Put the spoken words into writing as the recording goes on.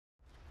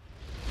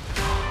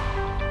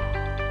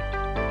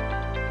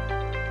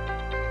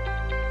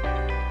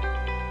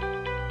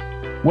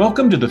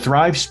Welcome to the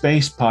Thrive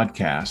Space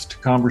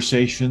podcast,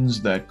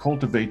 conversations that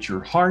cultivate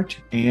your heart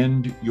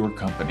and your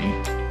company.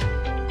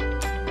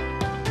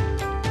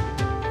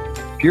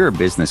 If you're a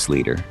business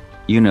leader,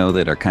 you know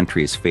that our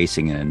country is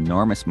facing an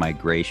enormous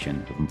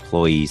migration of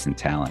employees and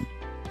talent.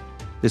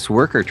 This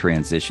worker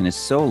transition is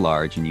so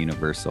large and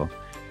universal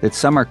that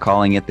some are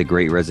calling it the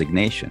Great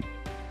Resignation.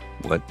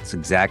 What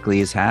exactly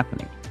is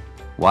happening?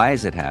 Why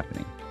is it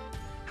happening?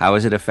 How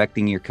is it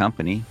affecting your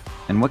company?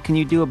 And what can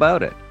you do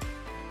about it?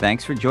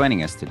 Thanks for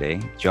joining us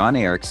today. John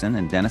Erickson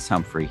and Dennis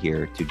Humphrey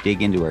here to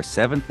dig into our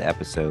 7th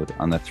episode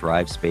on the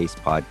Thrive Space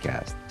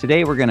podcast.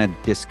 Today, we're going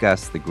to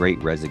discuss the Great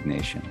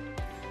Resignation,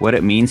 what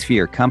it means for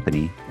your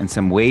company, and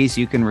some ways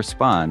you can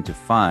respond to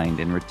find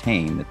and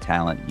retain the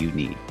talent you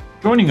need.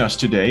 Joining us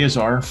today is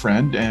our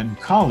friend and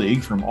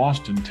colleague from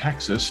Austin,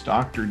 Texas,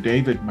 Dr.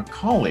 David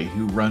McCauley,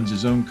 who runs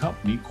his own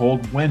company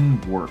called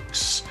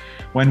WhenWorks.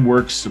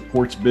 WhenWorks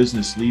supports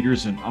business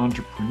leaders and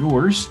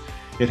entrepreneurs.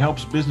 It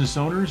helps business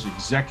owners,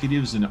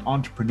 executives, and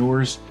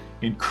entrepreneurs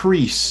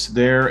increase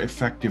their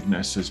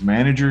effectiveness as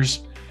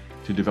managers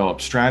to develop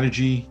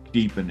strategy,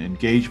 deepen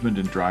engagement,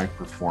 and drive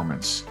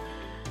performance.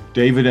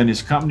 David and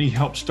his company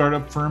help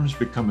startup firms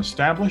become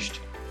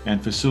established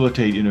and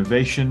facilitate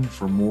innovation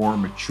for more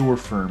mature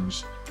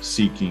firms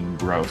seeking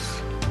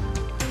growth.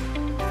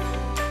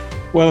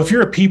 Well, if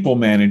you're a people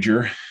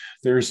manager,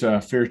 there's a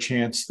fair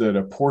chance that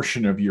a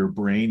portion of your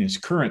brain is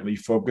currently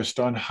focused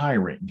on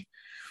hiring.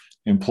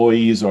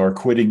 Employees are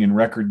quitting in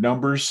record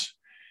numbers,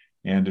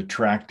 and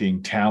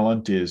attracting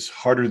talent is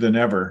harder than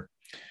ever.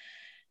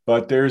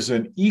 But there's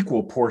an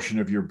equal portion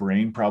of your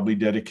brain probably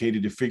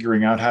dedicated to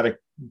figuring out how to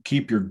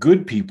keep your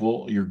good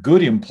people, your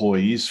good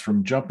employees,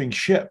 from jumping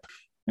ship.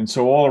 And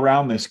so all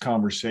around this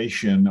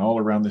conversation, all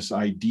around this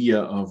idea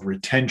of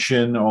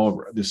retention,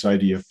 all this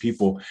idea of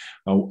people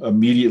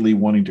immediately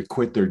wanting to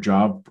quit their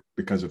job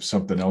because of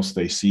something else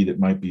they see that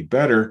might be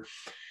better,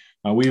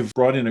 we've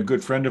brought in a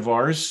good friend of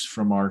ours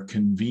from our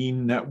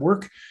Convene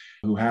network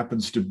who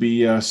happens to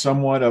be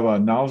somewhat of a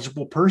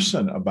knowledgeable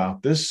person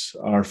about this,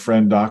 our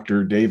friend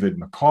Dr. David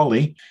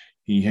McCauley.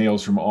 He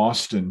hails from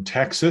Austin,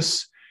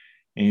 Texas,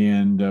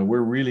 and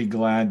we're really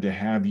glad to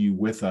have you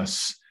with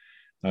us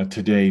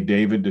today,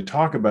 David, to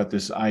talk about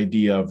this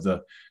idea of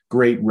the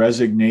Great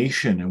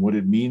Resignation and what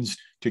it means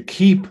to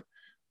keep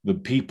the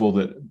people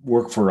that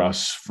work for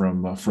us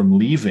from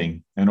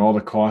leaving, and all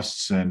the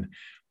costs and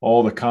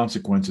all the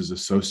consequences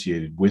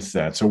associated with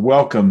that. So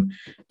welcome,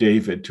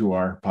 David, to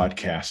our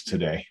podcast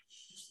today.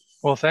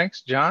 Well,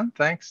 thanks, John.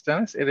 Thanks,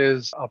 Dennis. It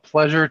is a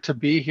pleasure to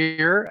be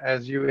here.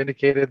 As you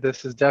indicated,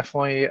 this is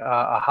definitely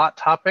a hot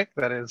topic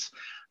that is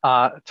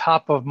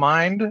top of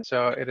mind.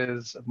 So it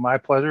is my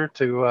pleasure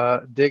to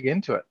dig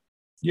into it.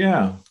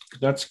 Yeah,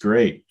 that's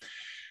great.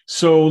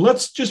 So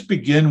let's just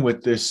begin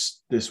with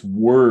this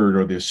word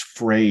or this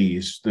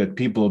phrase that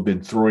people have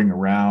been throwing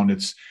around.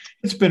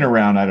 It's been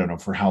around, I don't know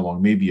for how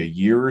long, maybe a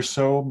year or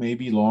so,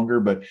 maybe longer,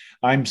 but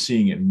I'm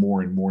seeing it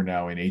more and more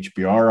now in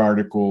HBR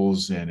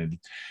articles and in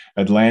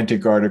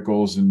Atlantic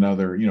articles and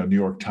other, New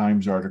York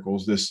Times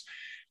articles,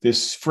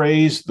 this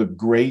phrase, the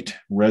Great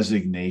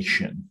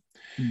Resignation.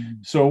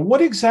 Mm-hmm. So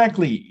what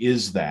exactly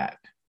is that,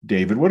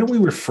 David? What are we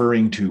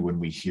referring to when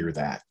we hear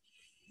that?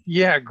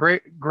 Yeah,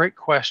 great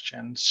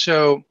question.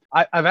 So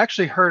I've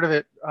actually heard of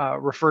it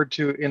referred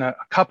to in a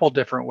couple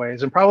different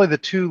ways, and probably the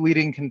two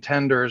leading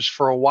contenders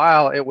for a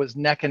while, it was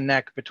neck and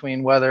neck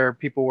between whether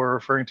people were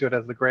referring to it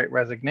as the Great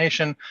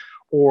Resignation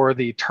or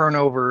the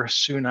turnover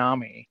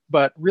tsunami.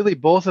 But really,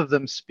 both of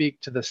them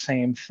speak to the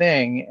same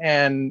thing.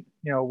 And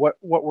what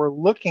we're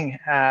looking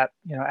at,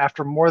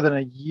 after more than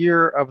a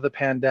year of the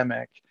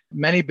pandemic,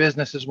 many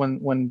businesses,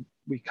 when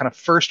we kind of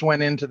first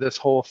went into this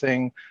whole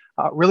thing,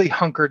 really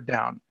hunkered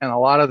down, and a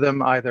lot of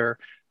them either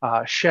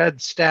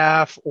shed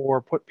staff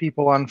or put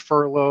people on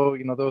furlough,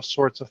 those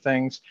sorts of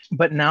things.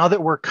 But now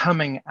that we're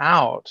coming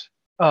out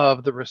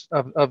of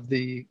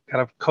the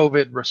kind of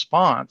COVID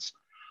response,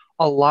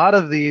 a lot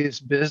of these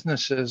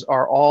businesses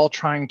are all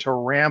trying to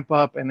ramp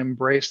up and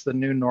embrace the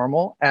new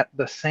normal at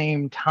the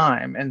same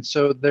time. And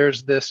so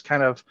there's this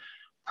kind of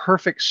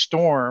perfect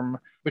storm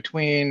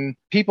between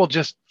people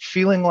just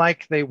feeling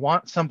like they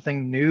want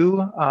something new,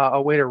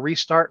 a way to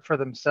restart for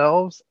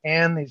themselves,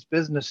 and these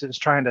businesses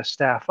trying to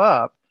staff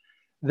up,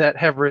 that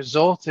have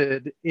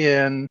resulted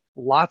in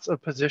lots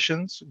of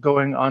positions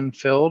going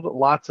unfilled,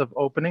 lots of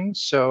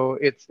openings. So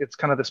it's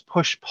kind of this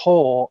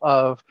push-pull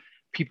of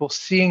people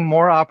seeing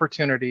more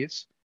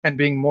opportunities and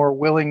being more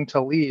willing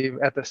to leave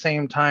at the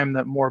same time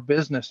that more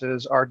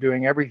businesses are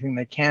doing everything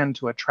they can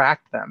to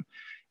attract them.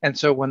 And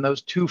so when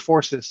those two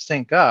forces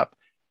sync up,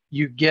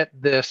 you get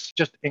this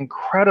just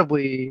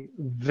incredibly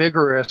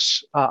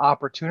vigorous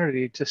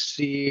opportunity to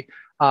see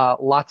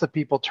lots of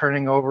people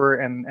turning over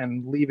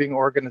and leaving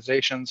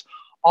organizations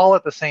all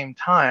at the same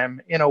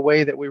time in a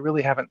way that we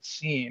really haven't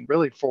seen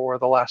really for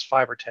the last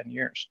 5 or 10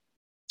 years.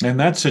 And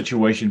that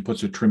situation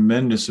puts a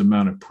tremendous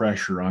amount of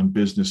pressure on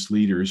business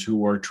leaders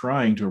who are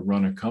trying to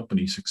run a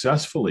company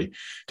successfully.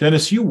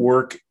 Dennis, you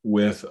work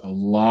with a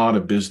lot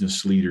of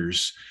business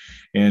leaders,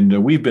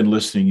 And we've been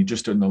listening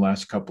just in the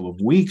last couple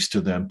of weeks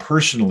to them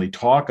personally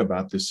talk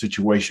about this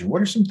situation.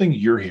 What are some things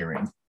you're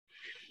hearing?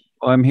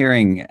 Well, I'm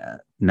hearing a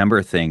number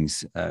of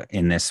things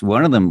in this.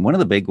 One of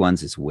the big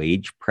ones is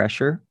wage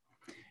pressure,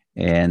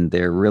 and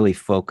they're really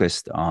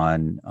focused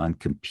on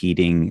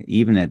competing,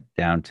 even at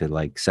down to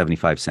like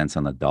 75 cents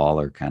on the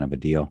dollar kind of a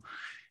deal.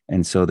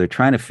 And so they're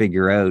trying to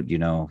figure out,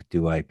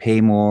 do I pay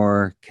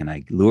more? Can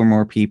I lure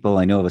more people?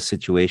 I know of a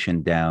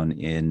situation down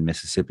in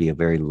Mississippi, a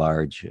very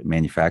large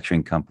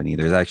manufacturing company.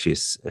 There's actually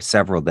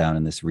several down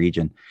in this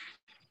region.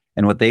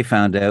 And what they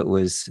found out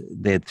was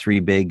they had three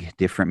big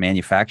different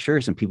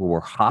manufacturers, and people were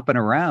hopping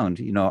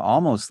around,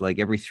 almost like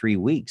every 3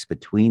 weeks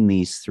between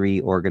these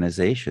three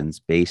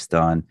organizations based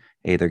on,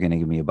 hey, they're going to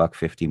give me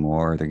 $1.50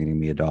 more, or they're going to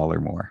give me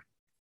 $1 more.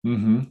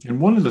 Mm-hmm.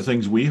 And one of the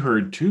things we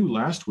heard too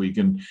last week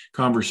in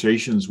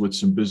conversations with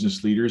some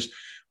business leaders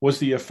was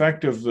the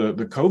effect of the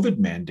COVID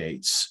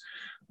mandates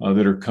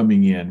that are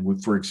coming in.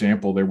 For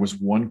example, there was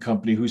one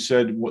company who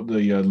said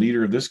the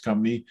leader of this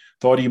company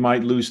thought he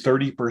might lose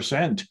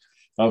 30%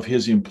 of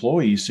his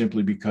employees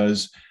simply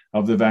because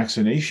of the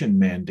vaccination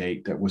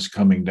mandate that was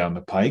coming down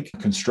the pike. A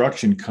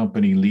construction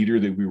company leader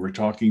that we were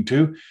talking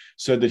to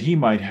said that he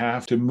might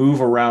have to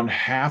move around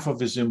half of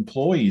his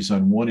employees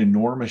on one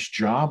enormous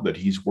job that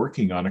he's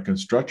working on, a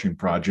construction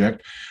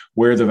project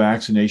where the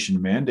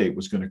vaccination mandate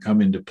was going to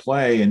come into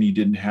play, and he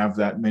didn't have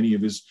that many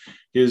of his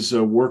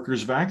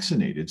workers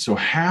vaccinated. So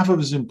half of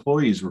his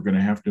employees were going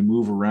to have to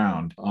move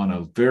around on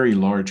a very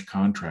large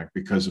contract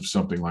because of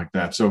something like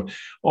that. So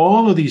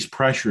all of these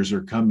pressures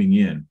are coming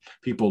in,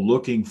 people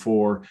looking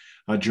for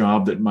a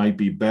job that might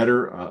be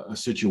better, a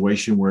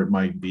situation where it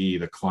might be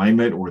the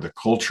climate or the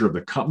culture of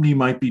the company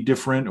might be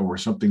different or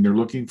something they're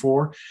looking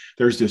for.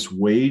 There's this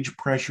wage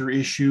pressure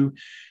issue.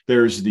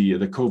 There's the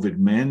COVID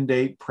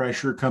mandate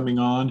pressure coming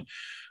on.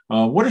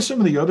 What are some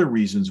of the other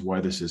reasons why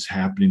this is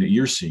happening that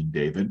you're seeing,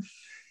 David?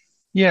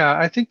 Yeah,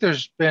 I think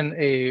there's been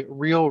a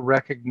real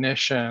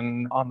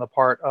recognition on the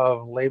part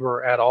of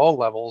labor at all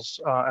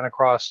levels and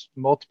across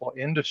multiple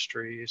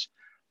industries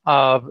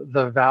of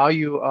the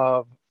value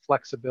of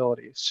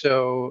flexibility.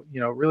 So,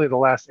 really the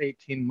last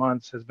 18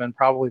 months has been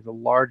probably the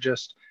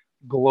largest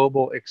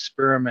global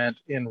experiment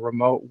in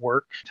remote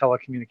work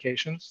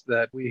telecommunications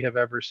that we have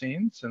ever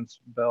seen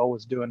since Bell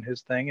was doing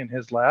his thing in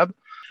his lab.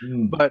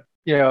 But,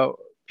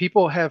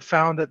 people have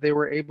found that they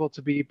were able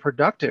to be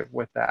productive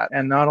with that.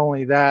 And not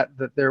only that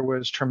there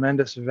was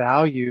tremendous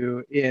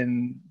value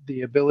in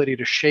the ability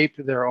to shape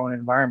their own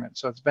environment.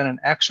 So it's been an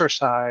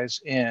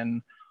exercise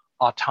in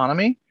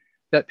autonomy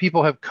that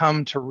people have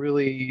come to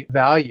really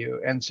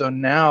value. And so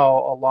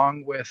now,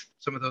 along with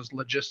some of those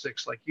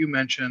logistics, like you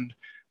mentioned,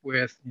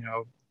 with,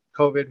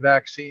 COVID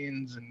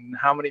vaccines and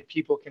how many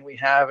people can we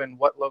have in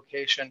what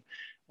location,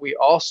 we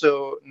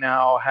also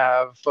now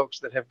have folks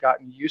that have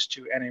gotten used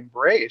to and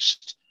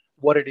embraced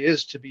what it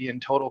is to be in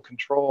total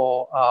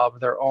control of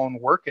their own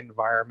work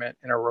environment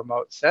in a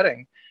remote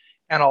setting.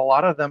 And a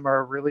lot of them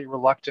are really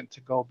reluctant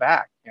to go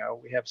back.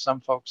 We have some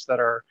folks that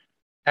are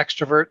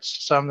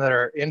extroverts, some that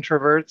are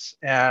introverts.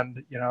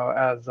 And,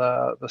 as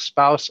the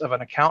spouse of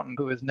an accountant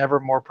who is never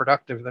more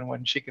productive than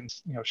when she can,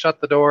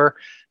 shut the door,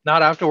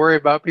 not have to worry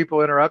about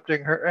people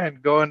interrupting her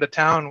and go into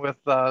town with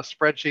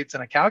spreadsheets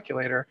and a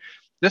calculator.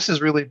 This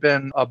has really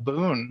been a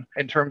boon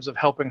in terms of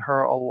helping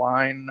her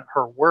align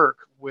her work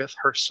with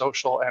her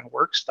social and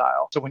work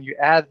style. So when you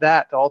add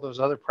that to all those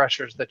other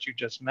pressures that you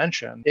just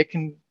mentioned, it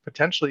can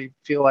potentially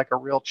feel like a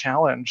real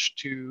challenge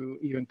to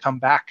even come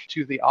back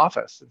to the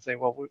office and say,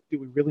 well, do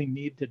we really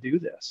need to do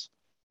this?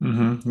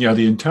 Mm-hmm. Yeah,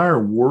 the entire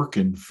work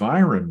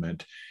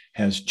environment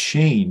has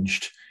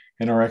changed,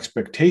 and our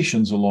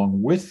expectations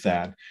along with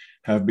that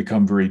have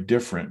become very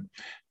different.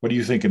 What are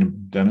you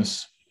thinking,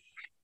 Dennis?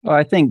 Well,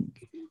 I think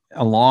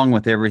along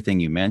with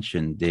everything you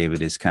mentioned,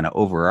 David, is kind of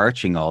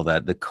overarching all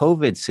that. The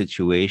COVID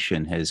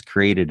situation has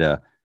created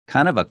a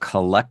kind of a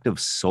collective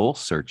soul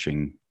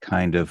searching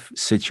kind of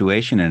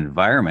situation and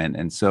environment.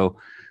 And so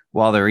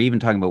while they're even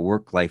talking about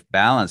work-life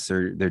balance,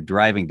 they're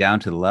driving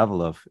down to the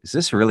level of, is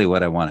this really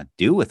what I want to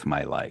do with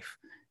my life?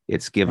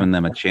 It's given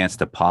them a chance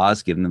to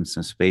pause, giving them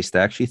some space to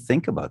actually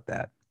think about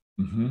that.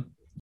 Mm-hmm.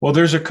 Well,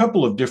 there's a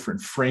couple of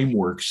different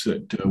frameworks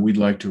that we'd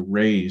like to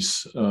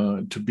raise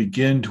to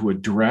begin to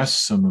address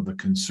some of the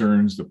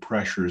concerns, the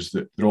pressures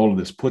that all of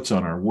this puts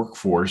on our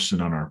workforce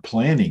and on our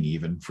planning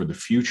even for the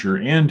future.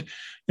 And,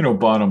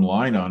 bottom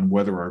line on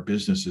whether our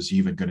business is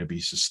even going to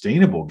be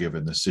sustainable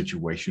given the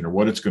situation or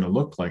what it's going to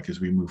look like as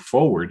we move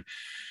forward.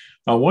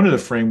 One of the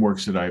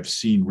frameworks that I've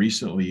seen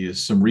recently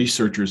is some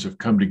researchers have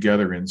come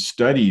together and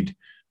studied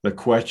the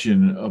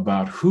question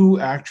about who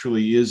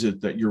actually is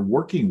it that you're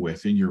working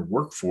with in your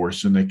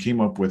workforce. And they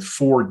came up with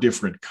 4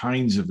 different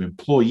kinds of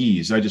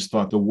employees. I just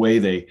thought the way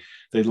they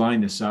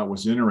lined this out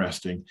was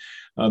interesting.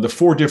 The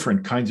 4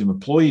 different kinds of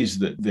employees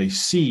that they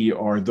see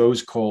are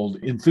those called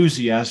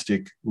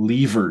enthusiastic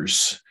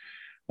leavers.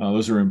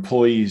 Those are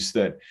employees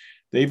that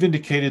they've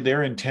indicated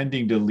they're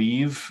intending to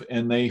leave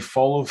and they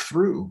follow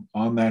through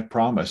on that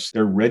promise.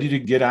 They're ready to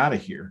get out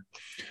of here.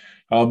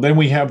 Then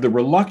we have the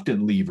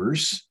reluctant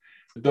leavers.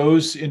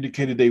 Those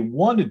indicated they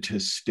wanted to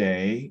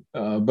stay,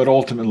 but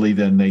ultimately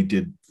then they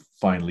did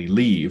finally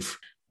leave.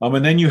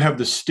 And then you have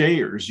the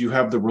stayers. You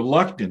have the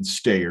reluctant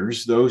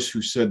stayers, those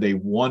who said they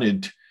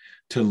wanted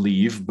to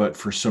leave, but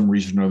for some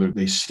reason or other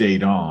they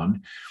stayed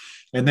on.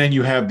 And then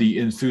you have the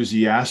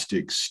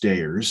enthusiastic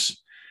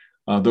stayers,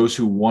 those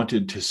who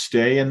wanted to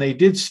stay and they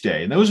did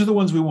stay. And those are the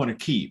ones we want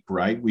to keep,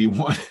 right? We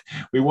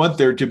want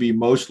there to be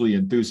mostly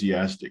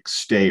enthusiastic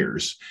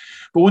stayers.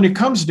 But when it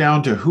comes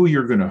down to who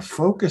you're going to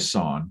focus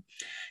on,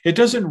 it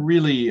doesn't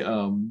really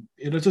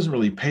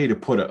pay to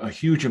put a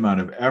huge amount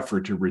of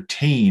effort to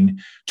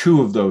retain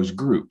two of those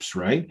groups,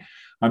 right?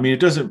 I mean, it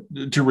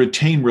doesn't to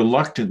retain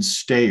reluctant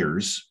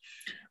stayers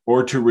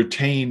or to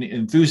retain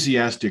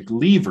enthusiastic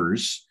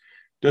leavers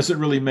doesn't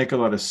really make a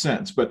lot of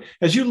sense. But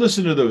as you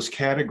listen to those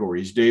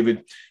categories,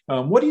 David,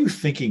 what are you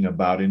thinking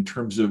about in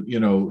terms of,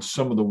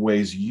 some of the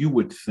ways you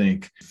would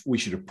think we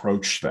should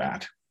approach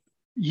that?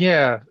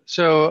 Yeah,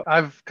 so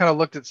I've kind of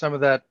looked at some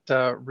of that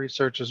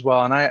research as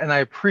well, and I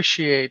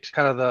appreciate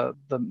kind of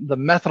the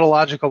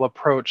methodological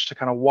approach to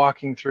kind of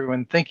walking through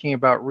and thinking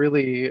about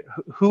really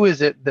who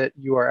is it that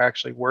you are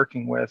actually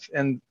working with.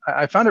 And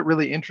I found it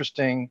really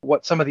interesting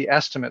what some of the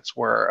estimates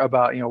were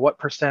about what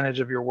percentage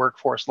of your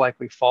workforce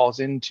likely falls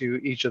into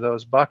each of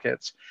those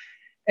buckets.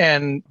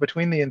 And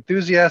between the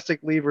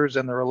enthusiastic leavers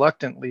and the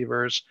reluctant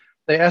leavers,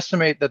 they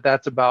estimate that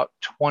that's about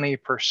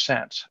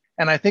 20%.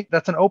 And I think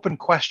that's an open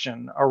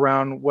question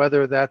around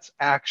whether that's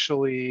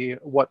actually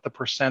what the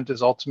percent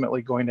is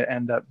ultimately going to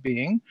end up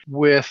being.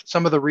 With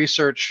some of the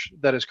research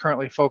that is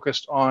currently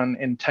focused on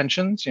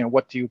intentions,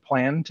 what do you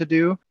plan to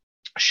do?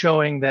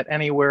 Showing that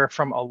anywhere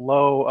from a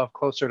low of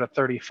closer to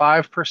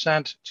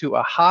 35% to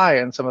a high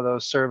in some of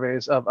those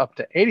surveys of up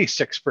to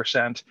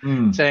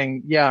 86%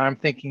 saying, yeah, I'm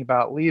thinking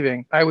about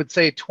leaving. I would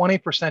say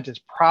 20% is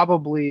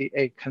probably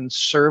a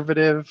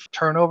conservative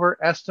turnover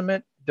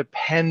estimate,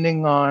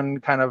 depending on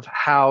kind of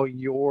how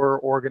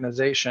your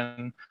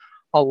organization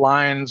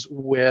aligns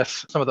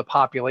with some of the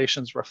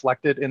populations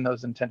reflected in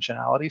those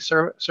intentionality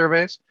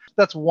surveys.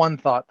 That's one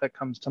thought that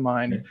comes to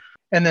mind. Okay.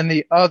 And then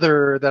the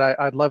other that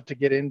I'd love to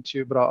get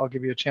into, but I'll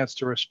give you a chance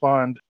to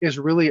respond, is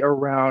really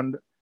around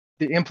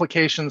the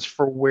implications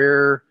for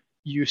where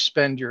you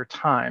spend your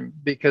time,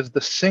 because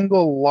the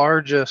single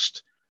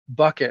largest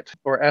bucket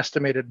or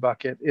estimated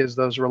bucket is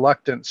those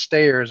reluctant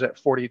stayers at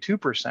 42%.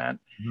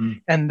 Mm-hmm.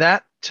 And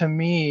that to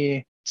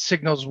me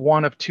signals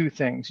one of two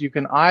things. You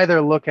can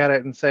either look at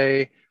it and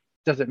say,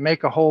 does it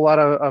make a whole lot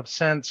of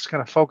sense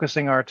kind of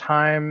focusing our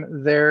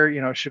time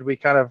there? Should we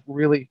kind of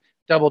really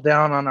double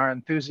down on our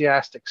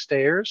enthusiastic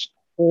stayers?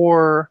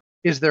 Or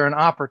is there an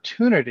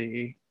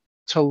opportunity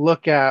to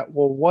look at,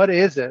 well, what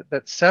is it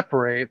that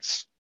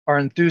separates our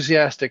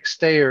enthusiastic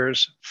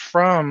stayers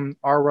from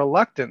our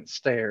reluctant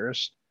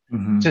stayers?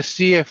 Mm-hmm. To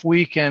see if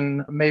we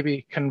can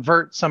maybe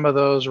convert some of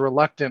those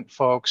reluctant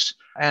folks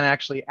and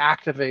actually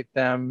activate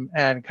them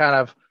and kind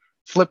of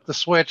flip the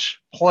switch,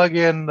 plug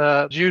in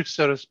the juice,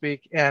 so to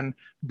speak, and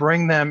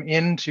bring them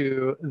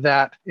into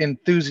that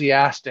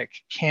enthusiastic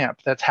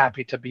camp that's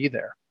happy to be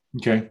there.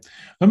 Okay.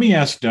 Let me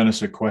ask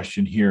Dennis a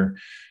question here.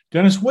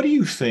 Dennis, what do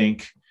you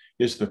think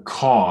is the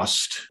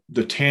cost,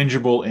 the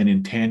tangible and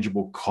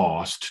intangible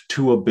cost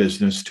to a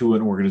business, to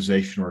an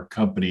organization or a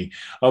company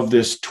of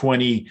this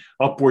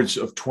upwards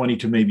of 20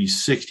 to maybe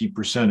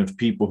 60% of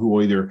people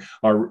who either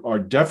are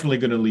definitely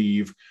going to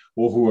leave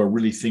or who are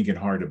really thinking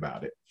hard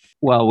about it?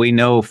 Well, we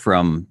know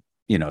from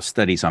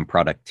studies on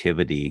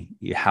productivity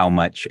how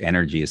much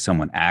energy is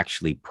someone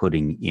actually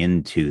putting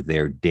into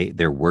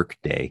their work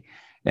day,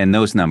 and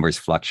those numbers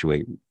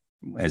fluctuate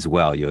as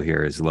well. You'll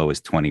hear as low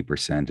as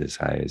 20%, as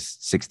high as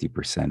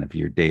 60% of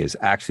your day is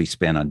actually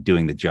spent on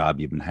doing the job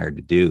you've been hired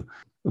to do.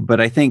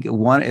 But I think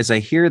as I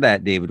hear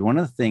that, David, one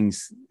of the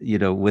things,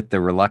 with the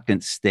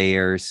reluctant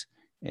stayers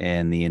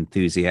and the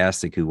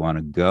enthusiastic who want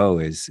to go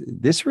is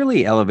this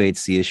really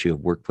elevates the issue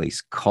of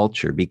workplace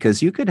culture,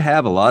 because you could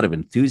have a lot of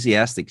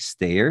enthusiastic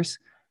stayers,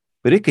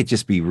 but it could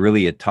just be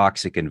really a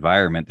toxic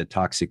environment that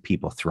toxic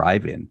people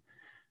thrive in.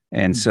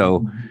 And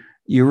so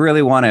you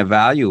really want to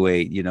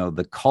evaluate,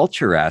 the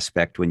culture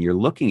aspect when you're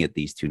looking at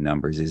these two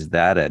numbers. Is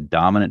that a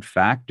dominant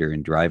factor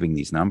in driving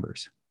these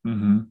numbers?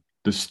 Mm-hmm.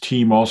 This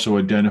team also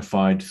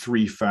identified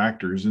 3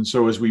 factors. And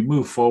so as we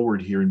move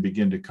forward here and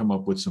begin to come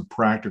up with some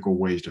practical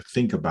ways to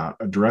think about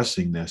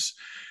addressing this,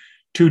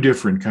 2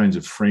 different kinds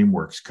of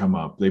frameworks come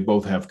up. They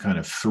both have kind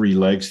of 3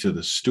 legs to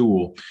the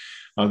stool.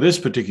 This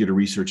particular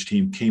research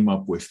team came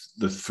up with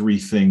the 3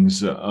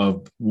 things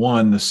of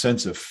 1, the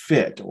sense of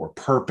fit or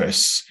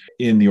purpose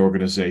in the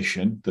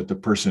organization that the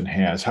person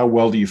has. How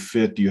well do you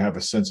fit? Do you have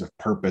a sense of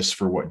purpose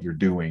for what you're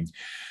doing?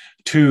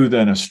 2,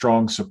 then a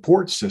strong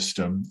support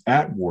system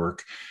at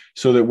work,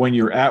 so that when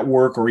you're at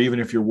work, or even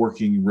if you're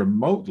working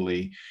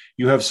remotely,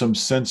 you have some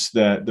sense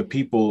that the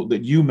people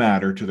that you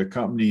matter to the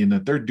company and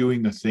that they're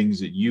doing the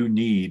things that you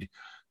need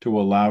to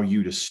allow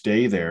you to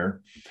stay there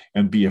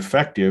and be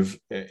effective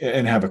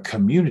and have a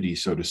community,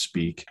 so to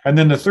speak. And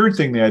then the third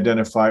thing they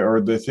identify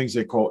are the things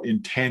they call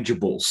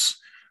intangibles,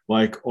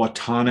 like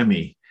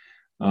autonomy,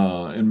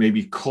 and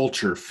maybe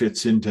culture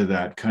fits into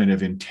that kind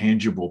of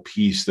intangible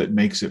piece that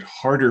makes it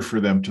harder for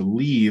them to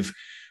leave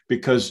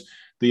because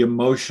the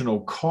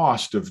emotional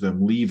cost of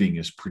them leaving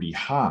is pretty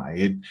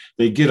high.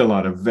 They get a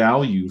lot of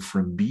value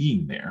from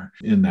being there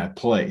in that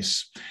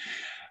place.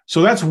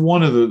 So that's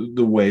one of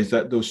the ways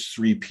that those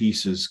three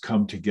pieces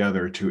come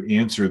together to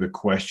answer the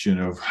question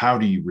of how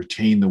do you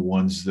retain the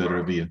ones that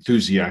are the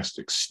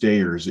enthusiastic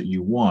stayers that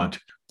you want.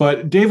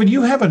 But David,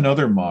 you have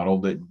another model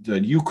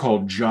that you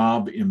call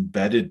job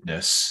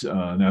embeddedness.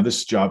 Now,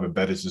 this job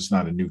embeddedness is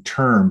not a new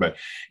term, but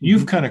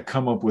you've kind of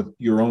come up with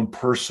your own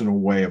personal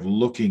way of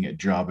looking at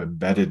job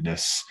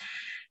embeddedness.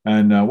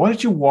 And why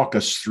don't you walk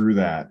us through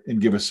that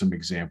and give us some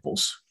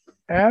examples?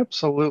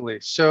 Absolutely.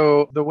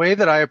 So the way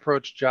that I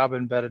approach job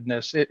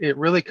embeddedness, it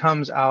really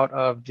comes out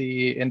of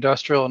the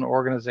industrial and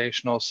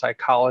organizational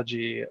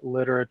psychology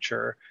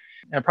literature.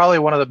 And probably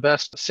one of the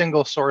best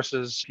single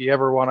sources, if you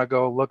ever want to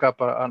go look up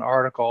an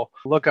article,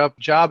 look up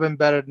job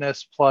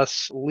embeddedness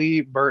plus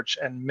Lee, Birch,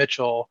 and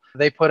Mitchell.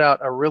 They put out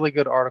a really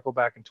good article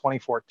back in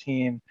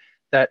 2014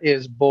 that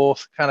is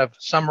both kind of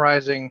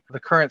summarizing the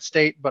current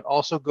state, but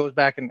also goes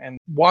back and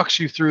walks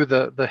you through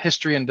the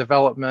history and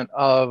development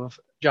of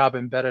job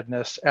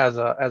embeddedness as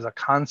a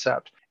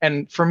concept.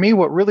 And for me,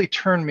 what really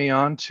turned me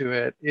on to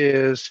it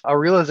is a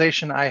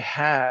realization I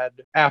had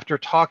after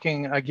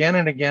talking again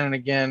and again and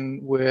again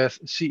with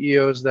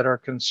CEOs that are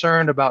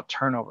concerned about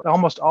turnover. It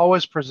almost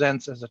always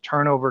presents as a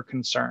turnover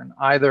concern.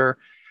 Either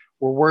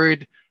we're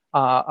worried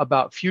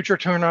about future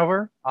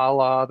turnover, a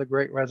la the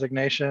Great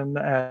Resignation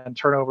and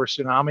turnover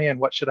tsunami, and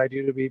what should I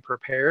do to be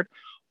prepared?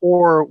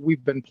 Or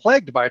we've been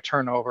plagued by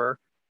turnover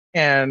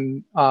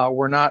and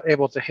we're not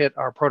able to hit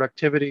our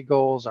productivity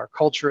goals. Our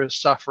culture is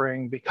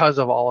suffering because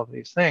of all of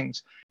these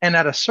things. And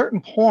at a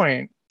certain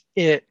point,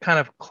 it kind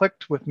of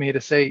clicked with me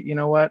to say, you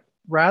know what,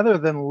 rather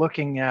than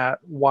looking at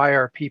why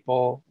are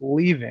people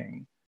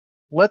leaving,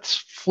 let's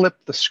flip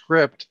the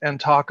script and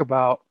talk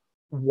about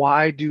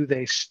why do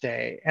they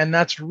stay? And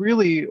that's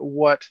really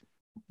what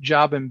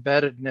job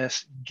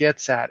embeddedness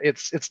gets at.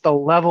 It's the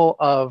level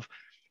of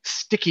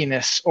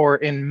stickiness or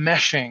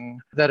enmeshing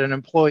that an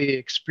employee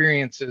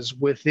experiences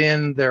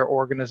within their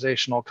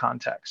organizational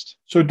context.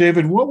 So,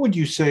 David, what would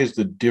you say is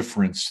the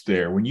difference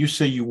there when you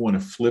say you want to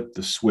flip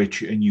the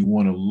switch and you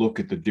want to look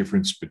at the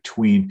difference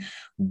between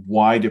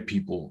why do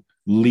people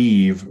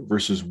leave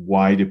versus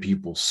why do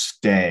people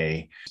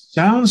stay?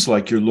 Sounds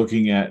like you're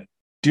looking at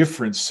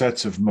different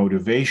sets of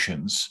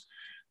motivations.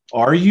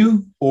 Are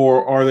you,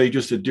 or are they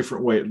just a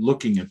different way of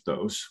looking at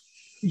those?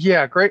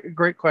 Yeah,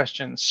 great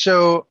question.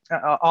 So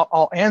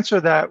I'll answer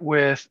that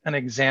with an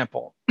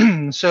example.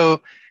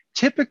 So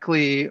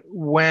typically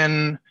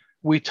when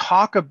we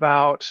talk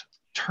about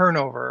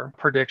turnover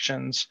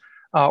predictions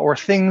or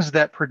things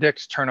that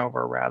predict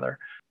turnover, rather,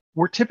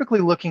 we're typically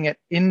looking at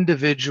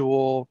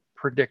individual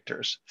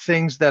predictors,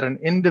 things that an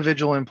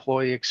individual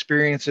employee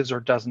experiences or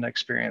doesn't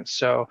experience.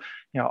 So,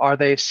 are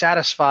they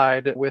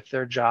satisfied with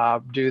their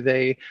job? Do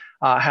they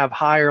have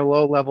high or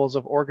low levels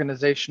of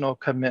organizational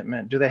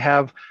commitment? Do they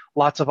have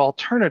lots of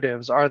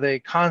alternatives? Are they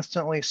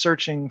constantly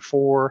searching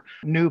for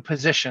new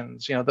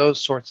positions?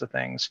 Those sorts of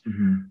things.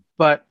 Mm-hmm.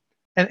 But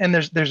and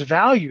there's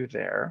value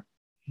there.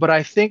 But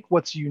I think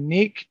what's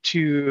unique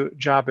to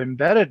job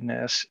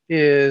embeddedness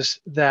is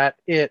that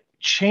it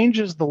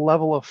changes the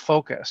level of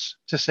focus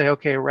to say,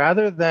 okay,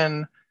 rather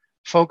than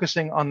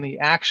focusing on the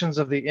actions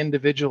of the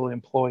individual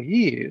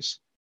employees,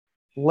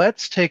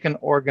 let's take an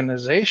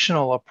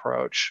organizational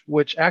approach,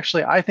 which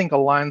actually I think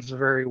aligns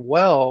very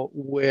well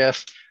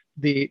with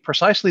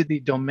precisely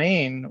the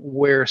domain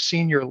where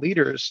senior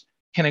leaders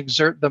can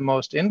exert the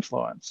most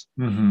influence.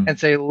 Mm-hmm. And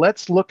say,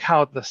 let's look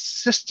how the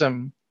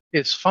system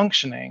is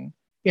functioning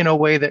in a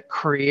way that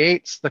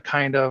creates the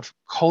kind of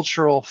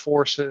cultural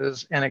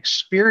forces and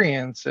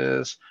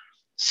experiences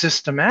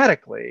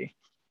systematically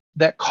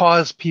that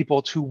cause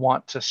people to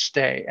want to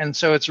stay. And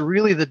so it's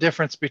really the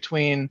difference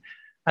between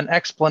an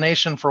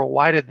explanation for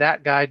why did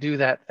that guy do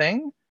that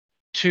thing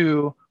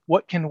to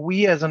what can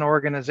we as an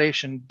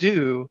organization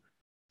do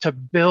to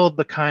build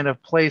the kind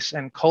of place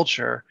and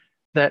culture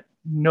that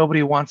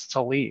nobody wants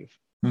to leave.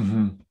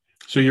 Mm-hmm.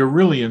 So you're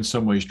really in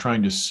some ways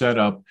trying to set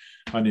up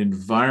an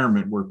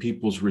environment where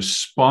people's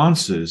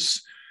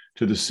responses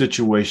to the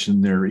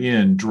situation they're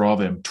in draw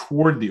them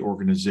toward the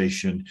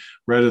organization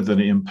rather than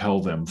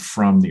impel them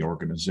from the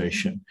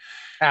organization.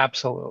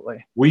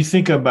 Absolutely. We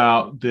think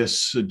about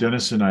this,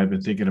 Dennis and I have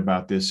been thinking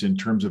about this in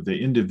terms of the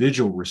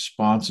individual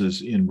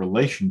responses in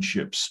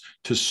relationships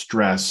to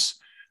stress,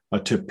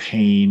 to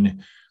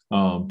pain,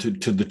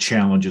 to the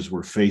challenges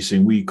we're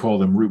facing. We call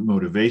them root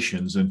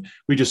motivations. And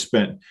we just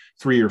spent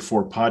 3 or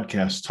 4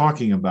 podcasts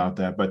talking about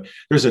that. But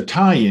there's a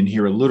tie in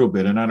here a little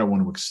bit, and I don't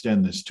want to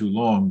extend this too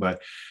long,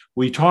 but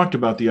we talked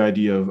about the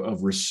idea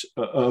of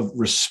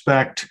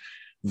respect,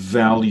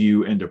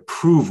 value, and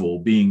approval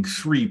being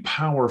 3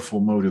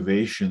 powerful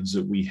motivations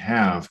that we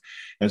have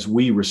as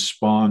we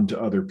respond to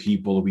other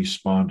people, we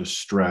respond to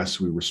stress,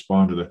 we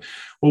respond to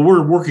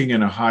we're working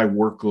in a high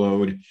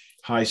workload,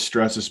 high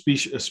stress,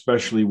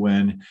 especially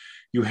when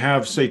you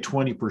have, say,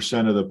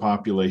 20% of the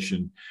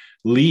population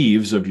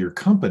leaves of your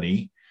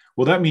company,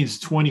 well, that means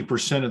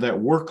 20% of that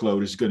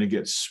workload is going to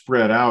get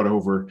spread out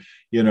over,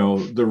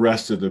 the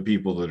rest of the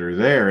people that are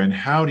there. And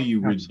how do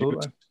you reduce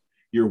Absolutely.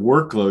 your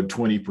workload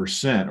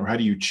 20%, or how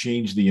do you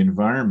change the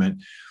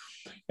environment?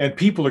 And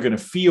people are going to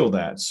feel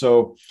that.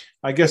 So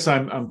I guess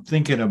I'm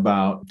thinking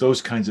about those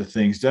kinds of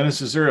things.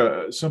 Dennis, is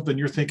there something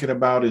you're thinking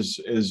about as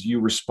you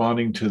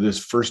responding to this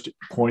first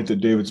point that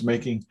David's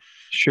making?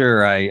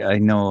 Sure. I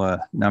know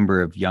a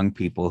number of young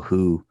people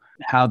who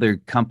how their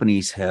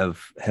companies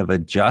have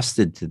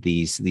adjusted to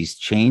these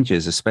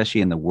changes,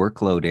 especially in the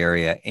workload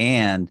area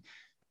and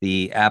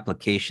the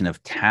application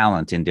of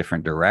talent in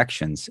different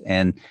directions.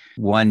 And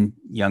one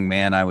young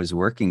man I was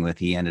working with,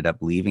 he ended up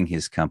leaving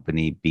his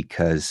company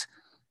because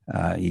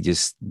he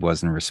just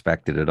wasn't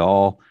respected at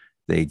all.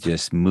 They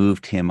just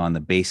moved him on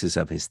the basis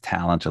of his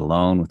talent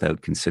alone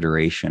without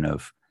consideration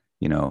of,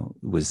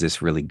 was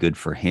this really good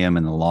for him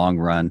in the long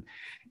run?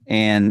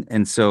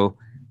 And so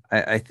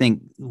I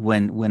think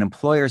when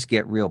employers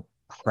get real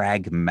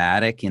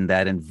pragmatic in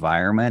that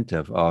environment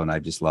of, oh, and I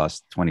just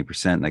lost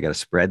 20% and I got to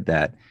spread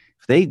that.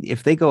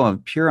 If they go on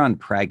pure on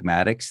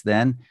pragmatics,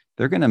 then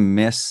they're going to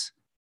miss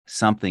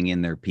something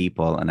in their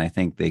people. And I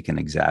think they can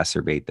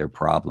exacerbate their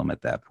problem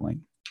at that point.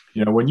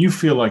 When you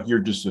feel like you're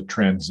just a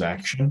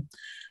transaction,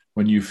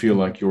 when you feel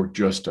like you're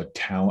just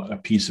a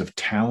piece of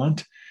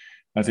talent,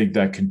 I think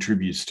that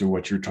contributes to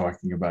what you're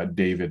talking about,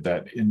 David,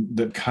 that in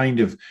the kind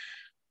of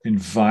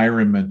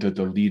environment that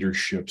the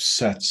leadership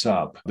sets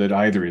up that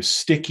either is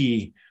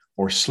sticky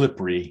or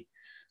slippery,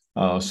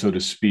 so to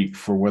speak,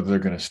 for whether they're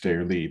going to stay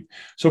or leave.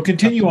 So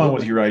continue on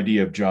with your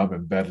idea of job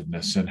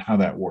embeddedness and how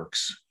that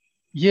works.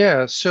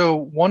 Yeah. So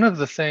one of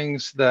the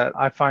things that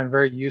I find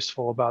very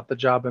useful about the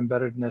job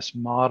embeddedness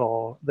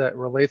model that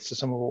relates to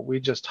some of what we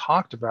just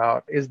talked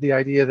about is the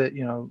idea that,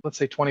 let's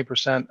say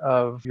 20%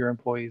 of your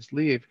employees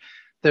leave.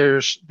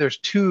 There's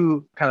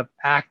two kind of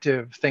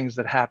active things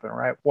that happen,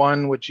 right?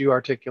 One, which you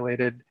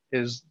articulated,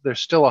 is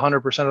there's still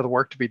 100% of the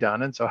work to be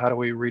done. And so how do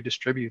we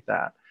redistribute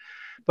that?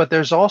 But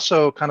there's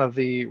also kind of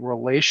the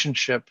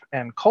relationship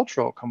and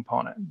cultural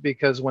component,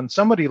 because when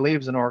somebody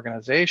leaves an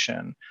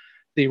organization,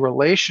 the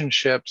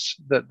relationships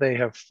that they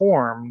have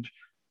formed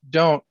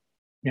don't,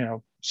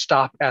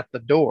 stop at the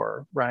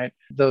door, right?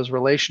 Those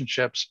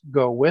relationships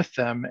go with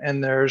them.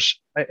 And there's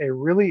a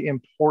really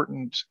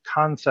important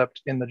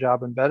concept in the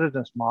job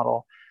embeddedness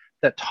model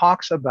that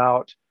talks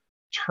about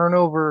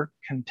turnover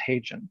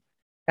contagion.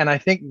 And I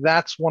think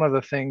that's one of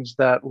the things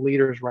that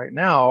leaders right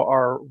now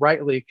are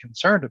rightly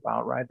concerned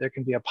about, right? There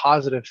can be a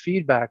positive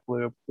feedback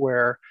loop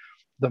where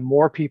the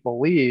more people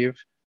leave,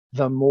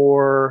 the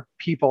more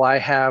people I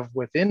have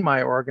within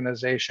my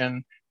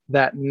organization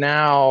that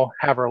now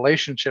have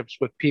relationships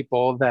with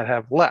people that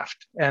have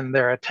left, and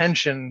their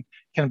attention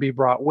can be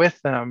brought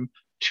with them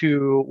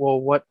to,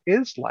 well, what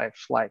is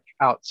life like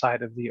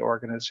outside of the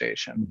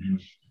organization? Mm-hmm.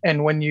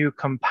 And when you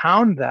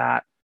compound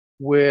that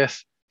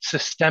with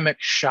systemic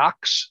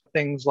shocks,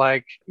 things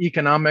like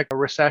economic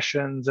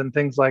recessions and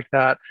things like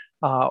that,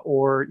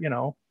 or,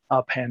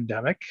 a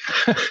pandemic.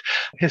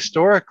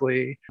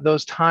 Historically,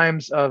 those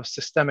times of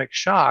systemic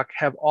shock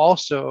have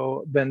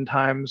also been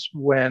times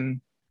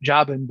when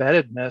job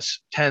embeddedness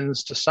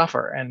tends to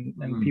suffer, and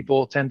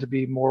people tend to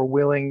be more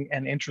willing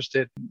and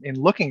interested in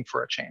looking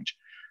for a change.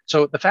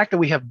 So the fact that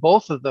we have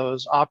both of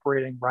those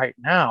operating right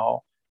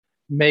now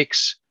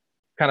makes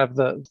kind of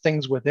the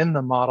things within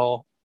the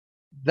model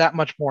that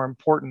much more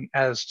important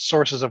as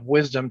sources of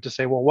wisdom to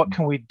say, well, what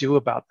can we do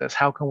about this?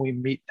 How can we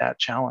meet that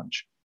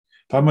challenge?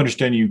 If I'm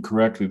understanding you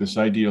correctly, this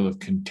idea of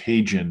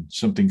contagion,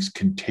 something's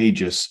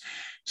contagious,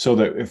 so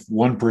that if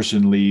one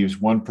person leaves,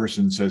 one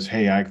person says,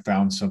 hey, I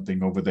found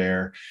something over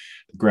there.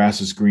 The grass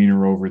is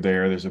greener over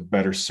there. There's a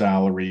better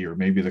salary, or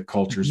maybe the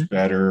culture's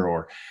better,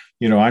 or,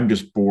 I'm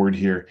just bored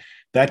here.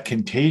 That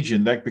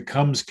contagion, that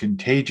becomes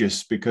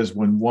contagious, because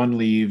when one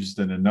leaves,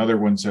 then another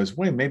one says,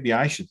 wait, maybe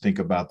I should think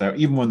about that,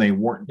 even when they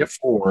weren't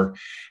before.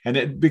 And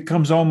it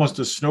becomes almost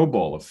a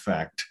snowball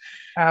effect.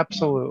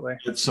 Absolutely.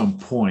 At some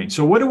point.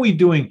 So what are we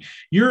doing?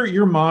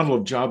 Your model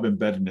of job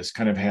embeddedness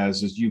kind of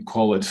has, as you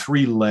call it,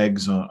 three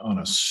legs on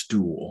a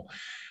stool.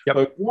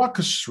 But walk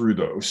us through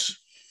those.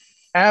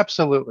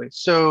 Absolutely.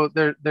 So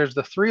there's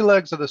the three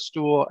legs of the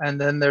stool,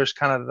 and then there's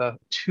kind of the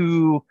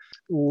two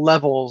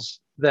levels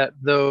that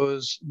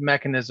those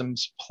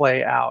mechanisms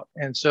play out.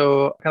 And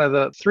so kind of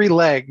the three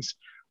legs,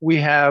 we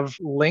have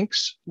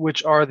links,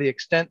 which are the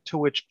extent to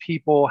which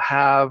people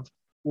have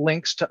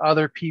links to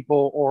other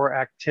people or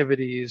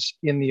activities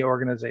in the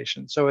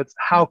organization. So it's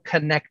how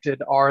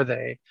connected are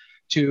they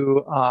to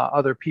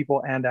other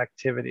people and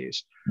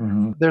activities.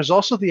 Mm-hmm. There's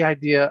also the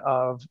idea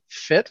of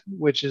fit,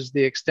 which is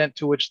the extent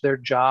to which their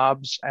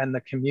jobs and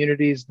the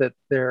communities that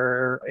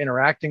they're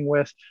interacting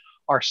with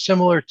are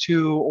similar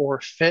to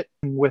or fit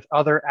with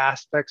other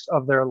aspects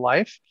of their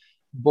life,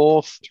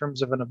 both in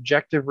terms of an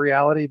objective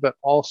reality, but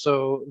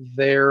also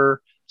their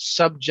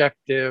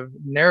subjective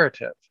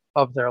narrative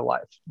of their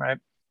life, right?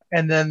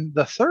 And then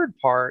the third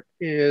part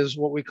is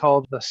what we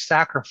call the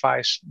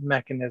sacrifice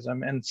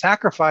mechanism. And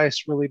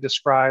sacrifice really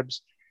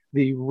describes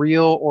the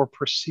real or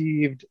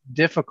perceived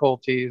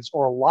difficulties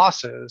or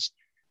losses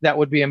that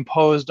would be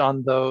imposed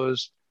on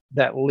those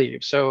that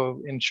leave.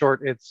 So in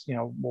short, it's,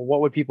 well,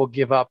 what would people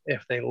give up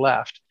if they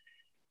left?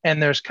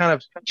 And there's kind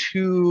of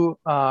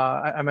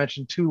I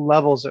mentioned two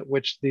levels at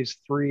which these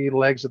three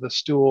legs of the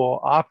stool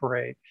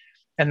operate.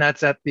 And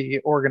that's at the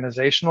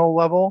organizational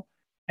level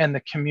and the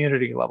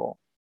community level.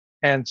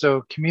 And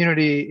so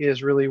community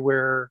is really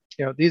where,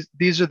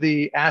 these are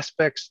the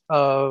aspects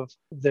of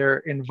their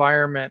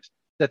environment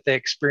that they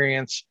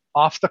experience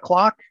off the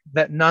clock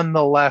that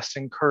nonetheless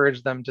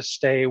encourage them to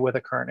stay with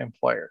a current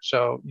employer.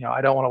 So,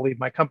 I don't want to leave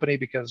my company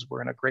because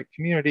we're in a great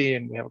community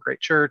and we have a great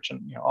church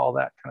and, all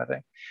that kind of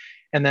thing.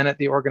 And then at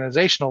the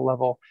organizational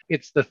level,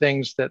 it's the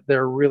things that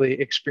they're really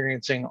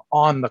experiencing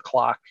on the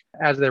clock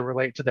as they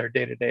relate to their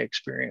day-to-day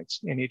experience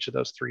in each of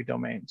those three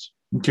domains.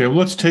 Okay, well,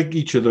 let's take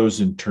each of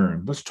those in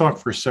turn. Let's talk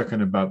for a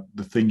second about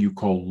the thing you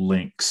call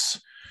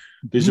links.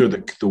 These are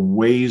the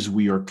ways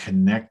we are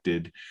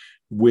connected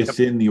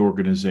within the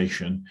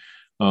organization,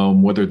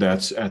 whether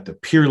that's at the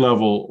peer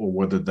level or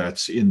whether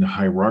that's in the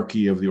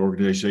hierarchy of the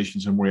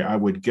organization some way. I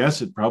would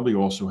guess it probably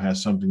also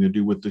has something to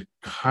do with the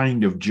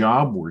kind of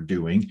job we're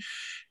doing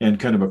and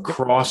kind of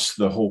across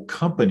the whole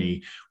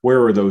company.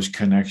 Where are those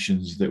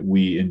connections that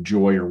we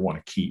enjoy or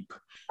want to keep?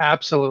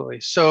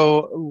 Absolutely.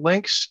 So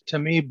links to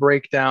me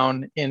break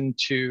down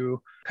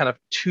into kind of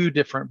two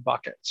different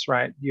buckets,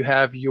 right? You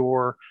have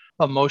your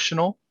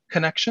emotional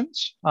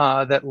connections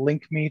that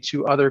link me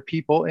to other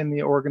people in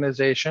the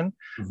organization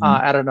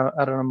at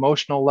an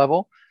emotional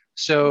level.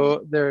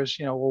 So there's,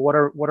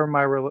 what's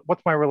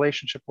my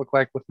relationship look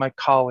like with my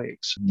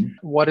colleagues?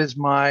 What is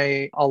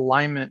my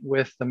alignment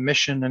with the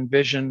mission and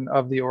vision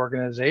of the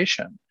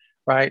organization,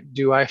 right?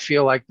 Do I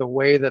feel like the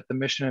way that the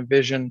mission and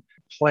vision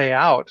play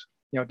out,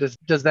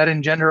 does that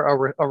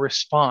engender a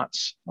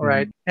response,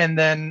 right? And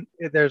then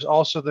there's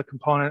also the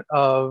component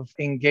of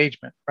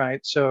engagement, right?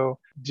 So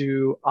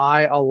do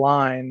I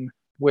align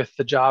with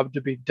the job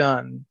to be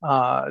done?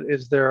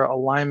 Is there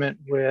alignment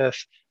with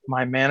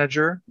my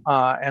manager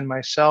and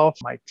myself,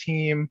 my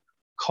team,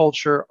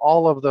 culture?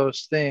 All of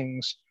those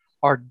things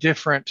are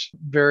different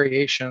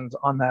variations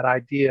on that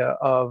idea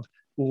of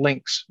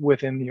links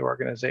within the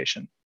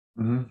organization.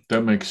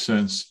 That makes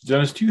sense.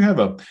 Dennis, do you have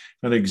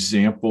an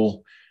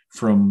example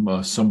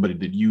from somebody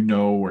that you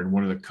know or in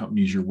one of the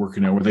companies you're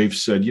working at where they've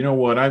said, you know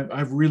what,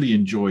 I really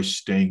enjoy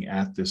staying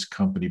at this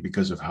company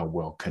because of how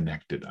well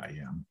connected I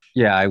am?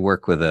 Yeah, I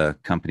work with a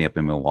company up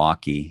in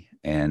Milwaukee,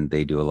 and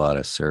they do a lot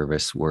of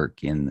service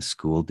work in the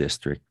school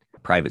district,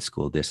 private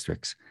school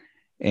districts.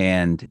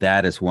 And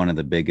that is one of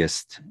the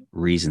biggest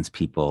reasons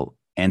people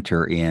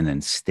enter in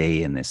and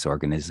stay in this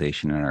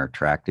organization and are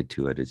attracted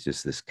to it. It's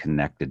just this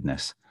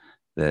connectedness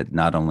that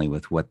not only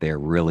with what they're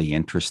really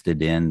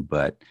interested in,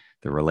 but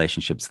the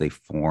relationships they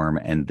form,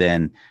 and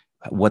then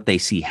what they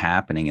see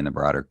happening in the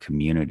broader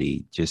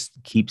community just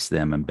keeps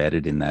them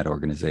embedded in that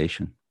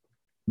organization.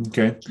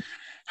 Okay.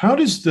 How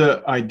does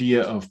the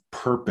idea of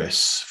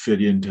purpose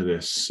fit into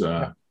this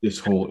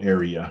whole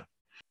area?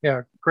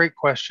 Yeah, great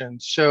question.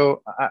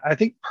 So I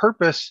think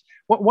purpose,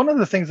 one of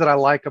the things that I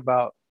like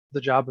about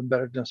the job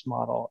embeddedness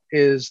model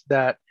is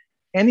that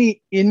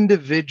any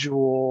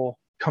individual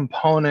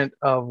component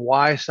of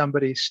why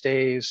somebody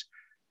stays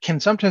can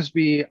sometimes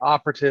be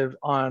operative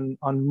on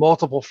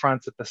multiple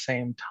fronts at the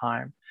same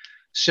time.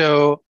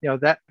 So,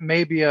 that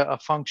may be a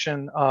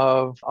function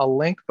of a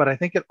link, but I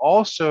think it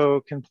also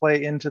can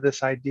play into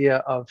this idea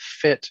of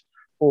fit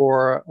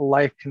or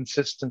life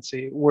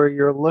consistency, where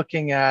you're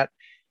looking at,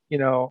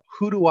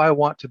 who do I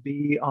want to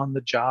be on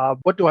the job?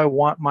 What do I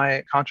want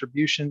my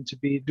contribution to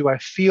be? Do I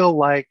feel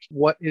like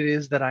what it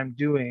is that I'm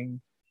doing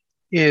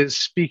is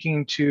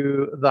speaking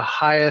to the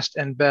highest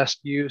and best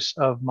use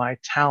of my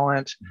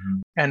talent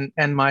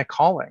and my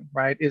calling,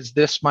 right? Is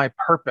this my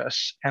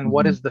purpose? And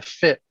what is the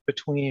fit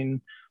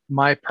between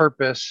my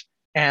purpose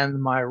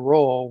and my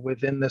role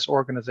within this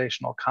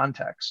organizational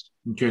context?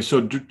 Okay,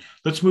 so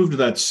let's move to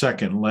that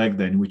second leg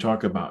then. We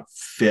talk about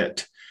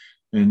fit,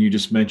 and you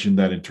just mentioned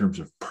that in terms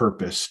of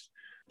purpose.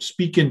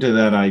 Speak into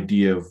that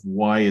idea of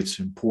why it's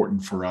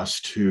important for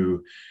us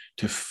to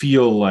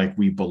feel like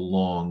we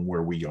belong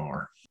where we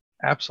are.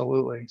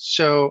 Absolutely.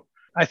 So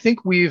I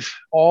think we've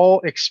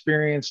all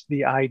experienced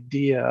the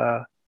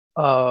idea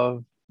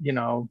of,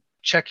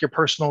 check your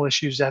personal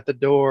issues at the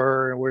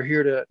door. We're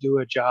here to do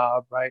a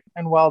job, right?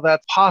 And while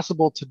that's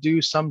possible to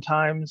do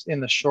sometimes in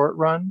the short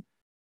run,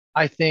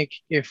 I think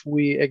if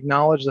we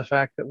acknowledge the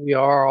fact that we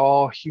are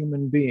all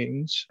human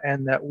beings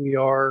and that we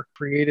are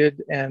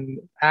created and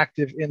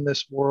active in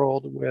this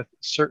world with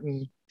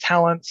certain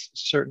talents,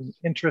 certain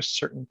interests,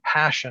 certain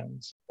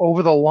passions,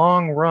 over the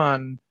long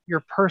run,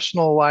 your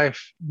personal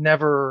life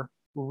never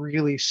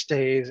really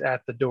stays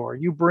at the door.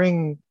 You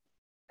bring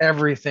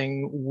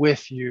everything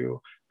with you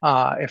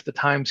if the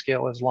time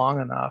scale is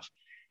long enough.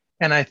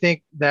 And I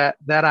think that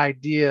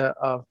idea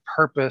of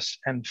purpose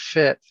and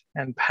fit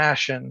and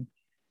passion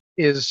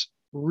is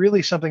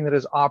really something that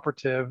is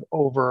operative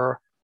over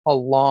a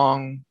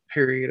long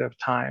period of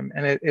time.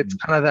 And it's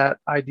kind of that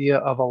idea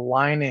of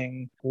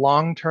aligning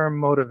long-term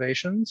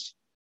motivations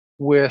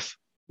with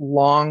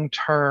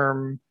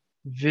long-term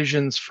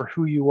visions for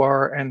who you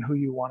are and who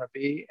you want to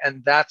be.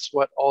 And that's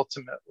what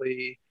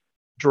ultimately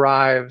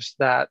drives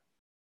that,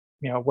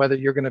 whether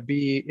you're going to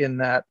be in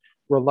that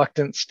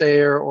reluctant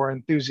stayer or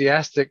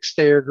enthusiastic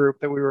stayer group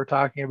that we were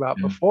talking about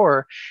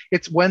before.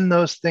 It's when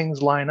those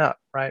things line up,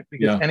 right?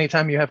 Because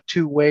anytime you have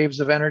two waves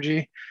of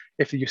energy,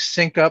 if you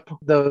sync up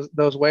those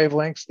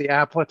wavelengths, the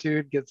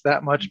amplitude gets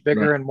that much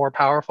bigger and more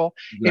powerful.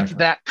 Exactly. It's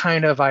that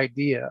kind of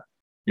idea.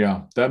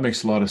 Yeah, that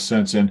makes a lot of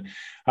sense. And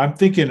I'm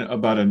thinking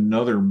about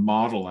another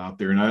model out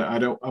there, and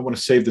I want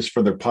to save this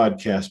for their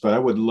podcast, but I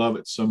would love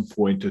at some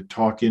point to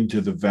talk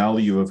into the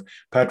value of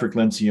Patrick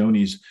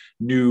Lencioni's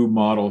new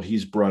model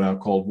he's brought out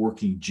called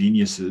Working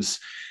Geniuses,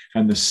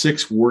 and the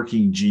 6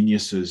 working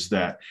geniuses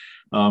that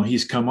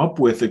he's come up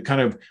with that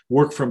kind of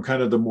work from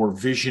kind of the more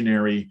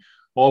visionary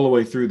all the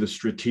way through the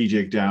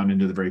strategic down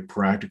into the very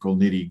practical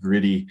nitty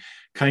gritty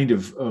kind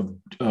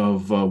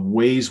of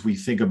ways we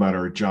think about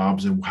our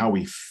jobs and how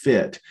we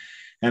fit.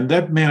 And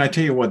that, man, I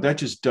tell you what, that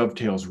just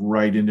dovetails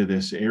right into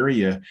this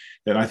area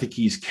that I think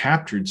he's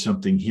captured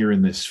something here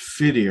in this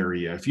fit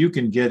area. If you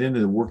can get into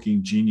the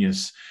working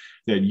genius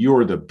that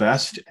you're the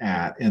best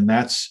at, and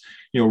that's,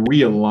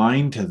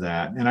 realign to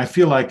that. And I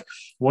feel like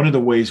one of the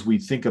ways we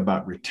think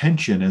about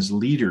retention as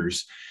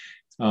leaders,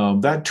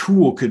 that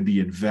tool could be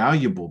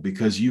invaluable,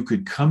 because you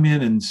could come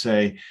in and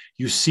say,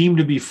 you seem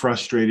to be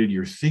frustrated.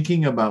 You're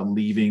thinking about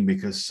leaving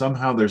because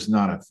somehow there's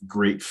not a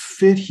great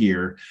fit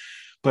here.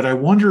 But I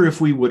wonder if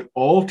we would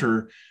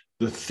alter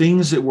the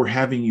things that we're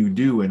having you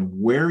do and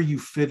where you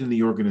fit in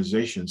the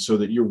organization so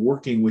that you're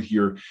working with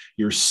your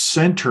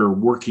center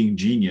working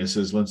genius,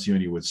 as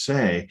Lencioni would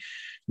say.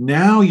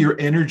 Now your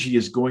energy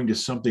is going to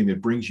something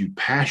that brings you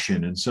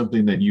passion and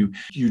something that you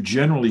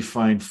generally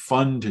find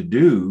fun to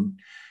do,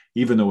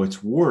 even though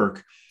it's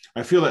work.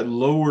 I feel that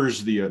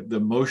lowers the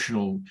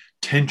emotional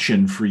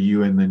tension for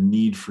you and the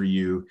need for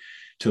you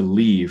to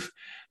leave.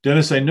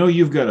 Dennis, I know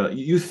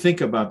you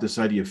think about this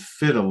idea of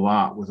fit a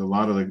lot with a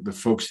lot of the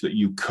folks that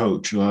you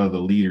coach, a lot of the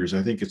leaders.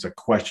 I think it's a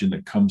question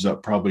that comes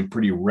up probably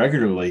pretty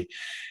regularly.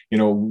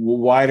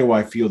 Why do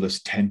I feel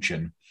this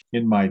tension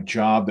in my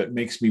job that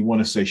makes me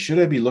want to say, should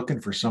I be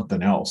looking for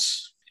something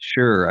else?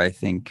 Sure. I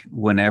think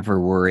whenever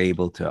we're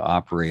able to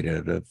operate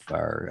out of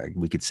our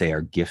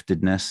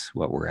giftedness,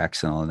 what we're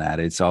excellent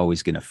at, it's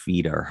always going to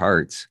feed our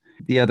hearts.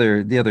 The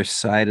other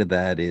side of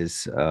that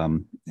is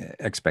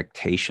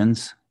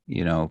expectations.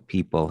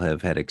 People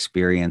have had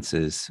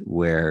experiences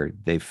where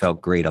they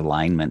felt great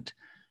alignment.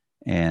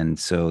 And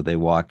so they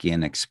walk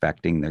in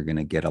expecting they're going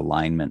to get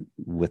alignment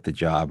with the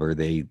job, or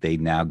they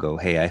now go,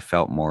 hey, I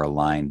felt more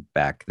aligned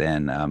back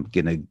then.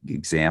 Give an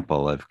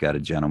example. I've got a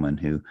gentleman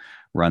who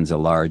runs a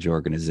large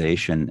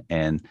organization,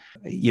 and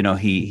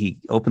he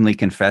openly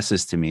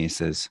confesses to me. He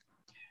says,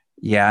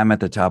 yeah, I'm at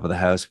the top of the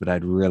house, but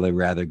I'd really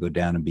rather go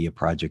down and be a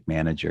project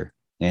manager.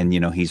 And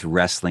he's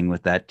wrestling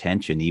with that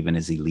tension even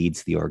as he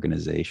leads the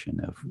organization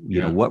of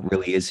what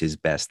really is his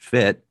best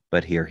fit,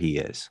 but here he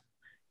is.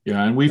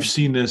 Yeah, and we've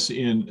seen this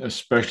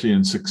especially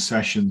in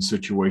succession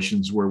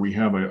situations where we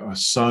have a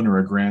son or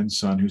a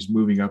grandson who's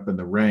moving up in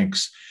the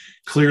ranks,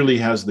 clearly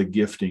has the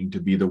gifting to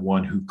be the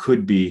one who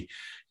could be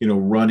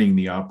running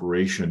the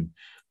operation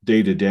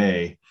day to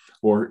day,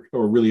 or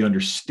really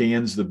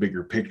understands the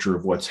bigger picture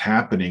of what's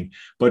happening,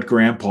 but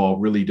grandpa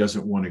really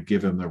doesn't want to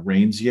give him the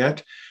reins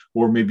yet,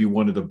 or maybe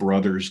one of the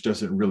brothers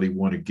doesn't really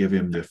want to give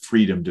him the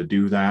freedom to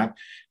do that.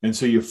 And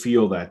so you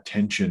feel that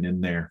tension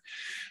in there.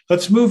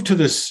 Let's move to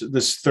this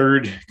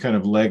third kind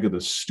of leg of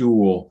the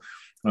stool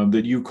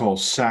that you call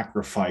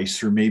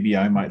sacrifice, or maybe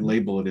I might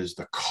label it as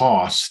the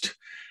cost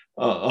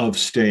of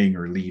staying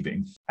or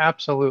leaving.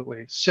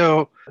 Absolutely.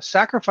 So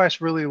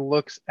sacrifice really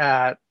looks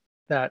at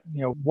that,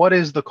 what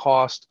is the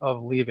cost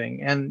of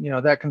leaving? And,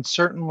 that can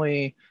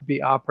certainly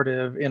be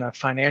operative in a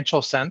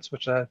financial sense,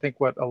 which I think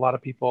what a lot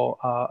of people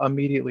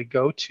immediately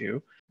go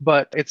to.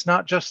 But it's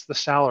not just the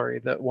salary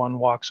that one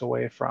walks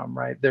away from,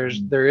 right?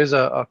 There is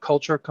a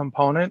culture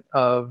component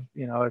of,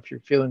 if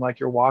you're feeling like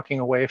you're walking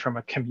away from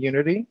a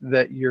community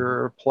that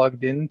you're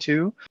plugged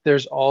into.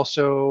 There's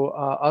also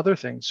other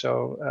things.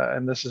 So,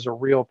 and this is a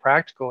real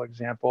practical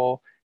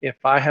example. If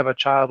I have a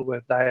child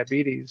with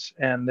diabetes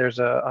and there's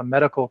a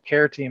medical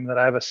care team that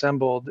I've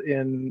assembled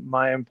in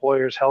my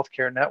employer's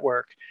healthcare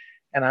network,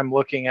 and I'm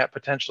looking at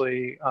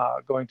potentially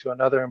going to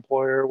another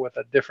employer with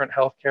a different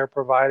healthcare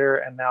provider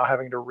and now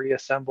having to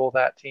reassemble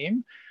that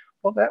team,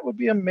 well, that would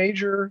be a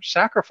major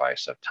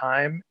sacrifice of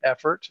time,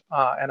 effort,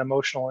 and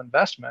emotional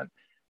investment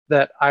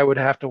that I would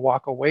have to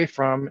walk away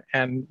from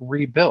and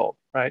rebuild,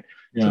 right?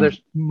 Yeah. So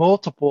there's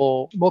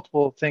multiple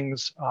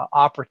things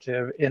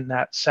operative in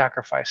that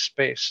sacrifice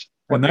space.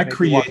 And that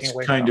creates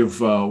kind of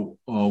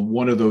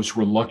one of those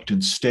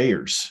reluctant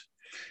stayers.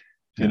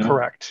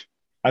 Correct.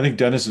 I think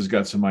Dennis has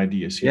got some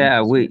ideas here.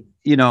 Yeah,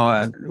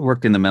 I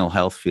worked in the mental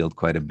health field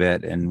quite a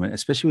bit. And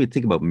especially when you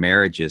think about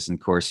marriages, and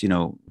of course,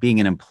 being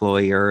an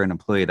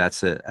employee,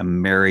 that's a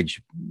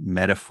marriage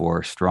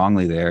metaphor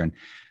strongly there. And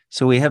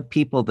so we have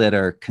people that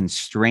are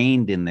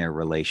constrained in their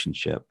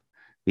relationship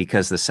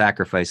because the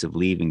sacrifice of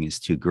leaving is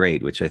too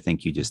great, which I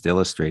think you just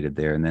illustrated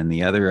there. And then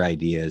the other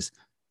idea is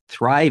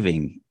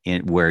thriving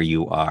in where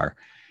you are.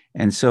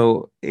 And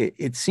so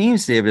it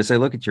seems, David, as I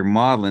look at your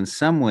model, in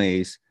some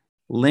ways,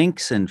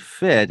 links and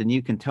fit, and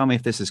you can tell me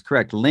if this is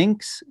correct,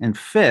 links and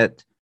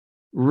fit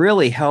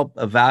really help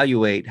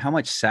evaluate how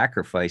much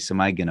sacrifice am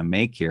I going to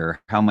make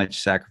here? How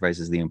much sacrifice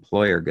is the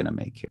employer going to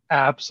make here?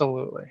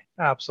 Absolutely.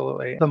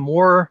 Absolutely. The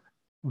more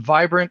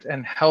vibrant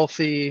and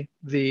healthy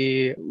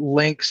the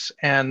links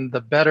and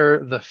the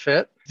better the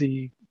fit,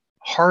 the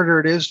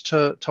harder it is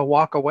to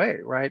walk away,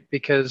 right?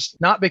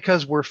 Not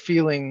because we're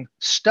feeling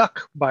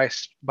stuck by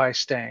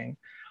staying,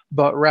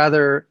 but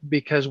rather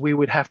because we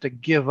would have to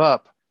give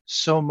up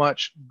so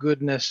much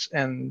goodness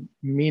and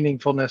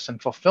meaningfulness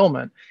and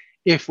fulfillment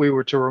if we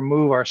were to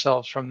remove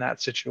ourselves from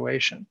that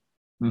situation.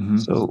 Mm-hmm.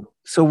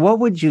 So what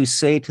would you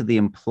say to the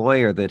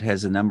employer that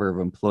has a number of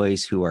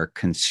employees who are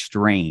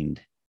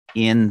constrained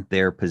in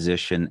their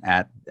position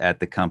at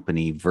the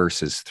company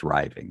versus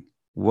thriving?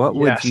 What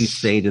would you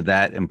say to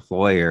that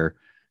employer?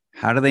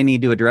 How do they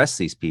need to address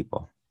these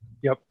people?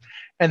 Yep.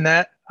 And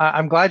that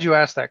I'm glad you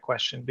asked that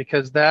question,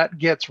 because that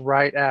gets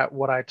right at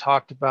what I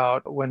talked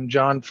about when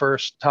John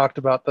first talked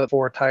about the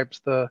 4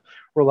 types, the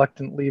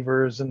reluctant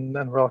leavers and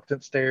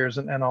reluctant stayers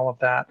and all of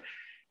that.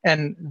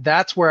 And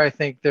that's where I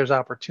think there's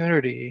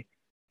opportunity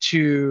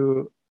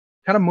to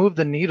kind of move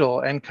the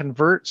needle and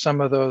convert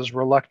some of those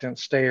reluctant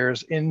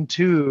stayers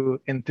into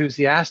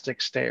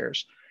enthusiastic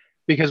stayers.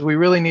 Because we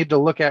really need to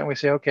look at and we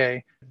say,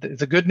 okay,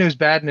 it's a good news,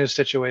 bad news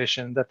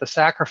situation that the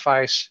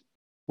sacrifice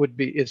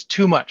is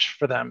too much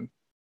for them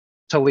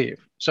to leave.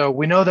 So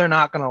we know they're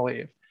not going to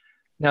leave.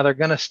 Now they're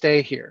going to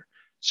stay here.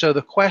 So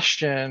the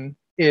question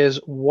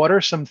is, what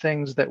are some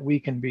things that we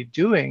can be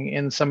doing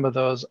in some of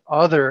those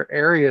other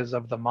areas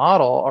of the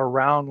model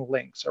around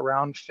links,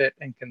 around fit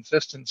and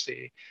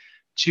consistency,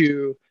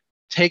 to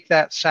take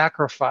that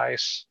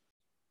sacrifice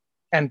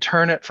and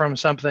turn it from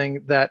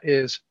something that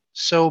is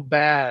so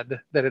bad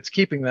that it's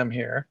keeping them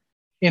here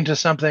into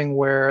something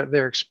where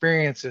their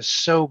experience is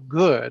so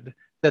good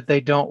that they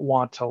don't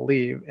want to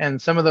leave.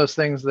 And some of those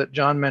things that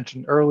John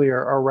mentioned earlier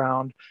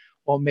around,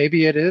 well,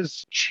 maybe it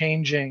is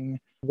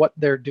changing what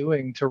they're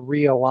doing to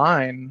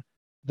realign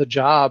the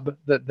job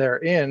that they're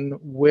in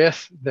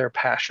with their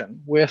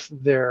passion, with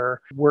their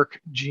work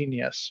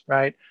genius,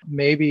 right?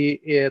 Maybe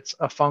it's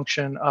a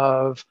function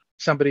of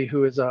somebody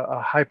who is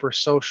a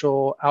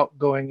hyper-social,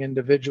 outgoing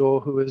individual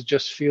who is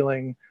just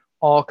feeling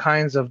all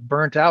kinds of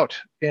burnt out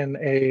in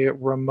a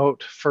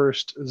remote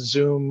first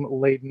Zoom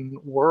laden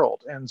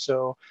world. And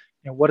so,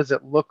 what does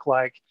it look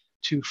like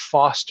to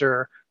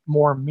foster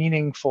more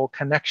meaningful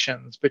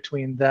connections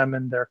between them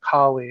and their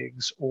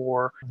colleagues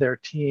or their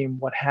team,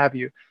 what have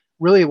you?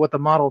 Really what the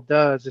model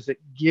does is it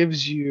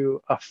gives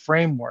you a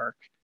framework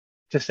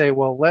to say,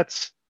 well,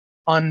 let's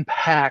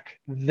unpack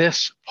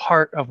this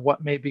part of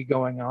what may be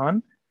going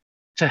on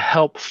to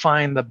help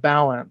find the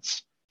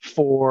balance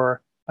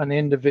for an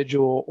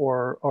individual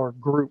or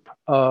group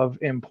of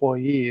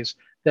employees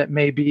that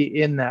may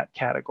be in that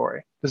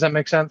category. Does that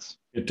make sense?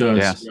 It does.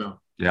 Yes.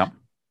 Yeah. It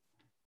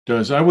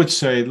does. I would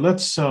say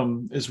let's,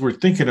 as we're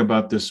thinking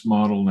about this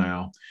model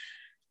now,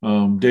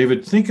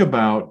 David, think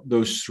about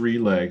those 3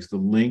 legs: the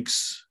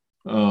links,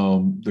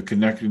 the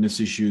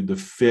connectedness issue, the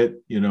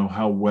fit,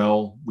 how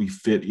well we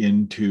fit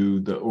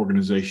into the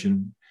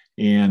organization,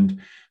 and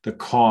the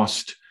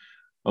cost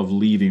of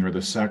leaving or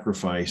the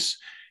sacrifice.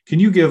 Can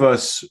you give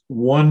us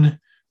one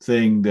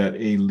thing that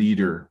a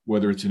leader,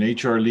 whether it's an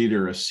HR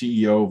leader, a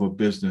CEO of a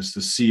business,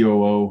 the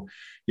COO,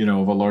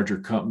 of a larger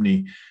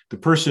company, the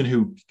person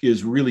who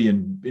is really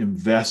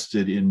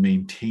invested in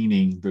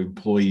maintaining the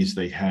employees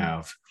they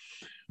have,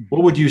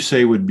 what would you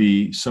say would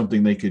be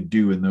something they could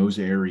do in those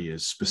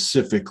areas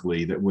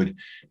specifically that would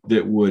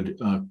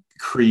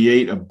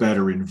create a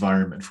better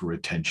environment for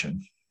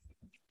retention?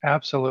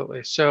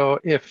 Absolutely. So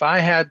if I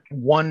had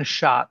one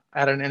shot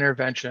at an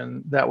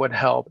intervention that would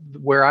help,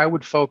 where I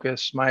would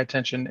focus my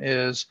attention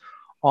is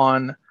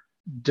on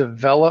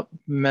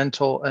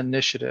developmental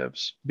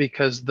initiatives,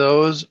 because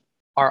those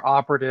are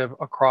operative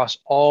across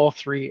all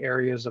 3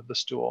 areas of the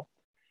stool.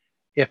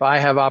 If I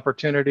have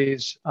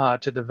opportunities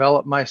to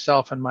develop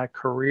myself and my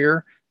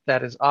career,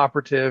 that is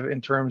operative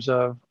in terms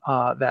of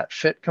that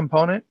fit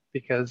component,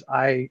 because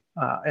I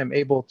am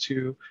able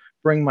to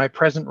bring my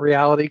present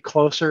reality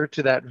closer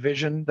to that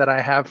vision that I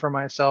have for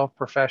myself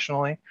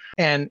professionally.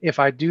 And if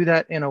I do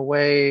that in a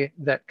way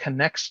that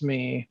connects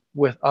me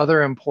with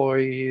other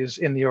employees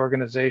in the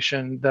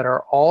organization that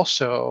are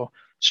also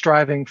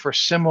striving for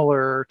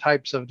similar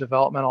types of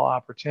developmental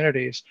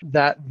opportunities,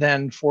 that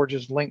then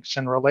forges links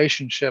and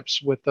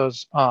relationships with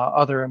those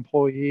other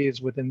employees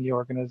within the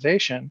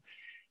organization.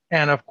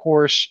 And of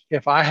course,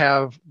 if I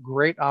have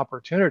great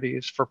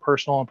opportunities for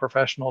personal and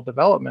professional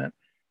development,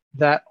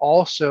 that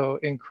also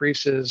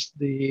increases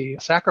the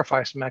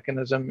sacrifice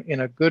mechanism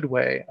in a good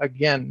way.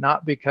 Again,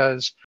 not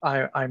because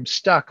I'm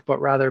stuck,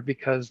 but rather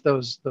because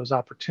those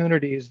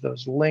opportunities,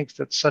 those links,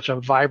 it's such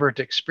a vibrant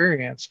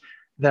experience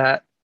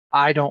that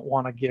I don't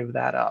want to give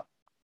that up.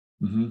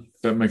 Mm-hmm.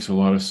 That makes a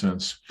lot of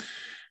sense.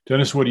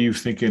 Dennis, what are you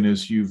thinking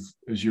as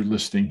you're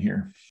listening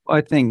here? Well,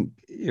 I think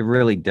it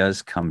really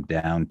does come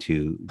down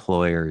to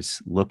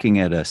employers looking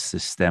at a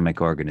systemic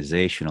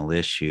organizational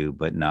issue,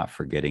 but not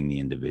forgetting the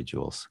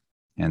individuals.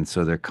 And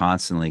so they're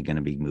constantly going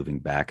to be moving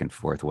back and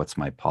forth. What's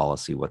my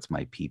policy? What's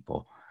my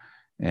people?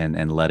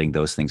 And letting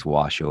those things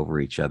wash over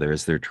each other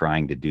as they're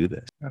trying to do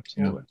this.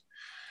 Absolutely. Yeah.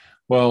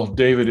 Well,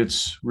 David,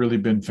 it's really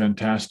been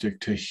fantastic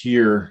to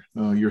hear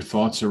your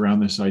thoughts around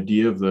this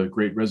idea of the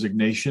Great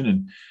Resignation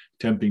and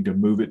attempting to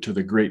move it to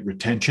the Great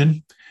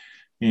Retention.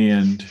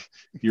 And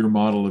your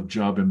model of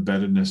job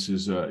embeddedness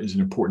is an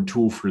important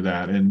tool for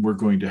that. And we're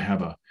going to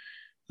have a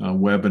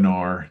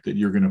webinar that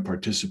you're going to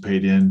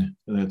participate in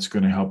that's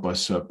going to help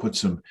us put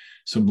some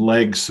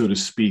legs, so to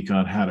speak,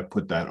 on how to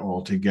put that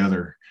all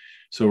together.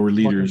 So our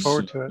leaders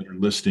that are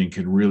listening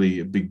can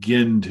really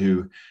begin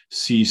to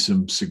see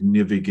some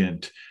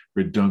significant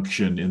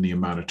reduction in the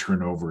amount of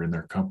turnover in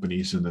their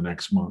companies in the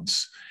next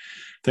months.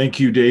 Thank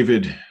you,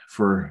 David,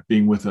 for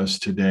being with us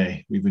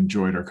today. We've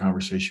enjoyed our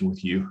conversation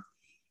with you.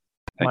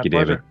 Thank you,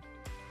 David. Pleasure.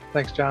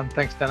 Thanks, John.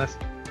 Thanks, Dennis.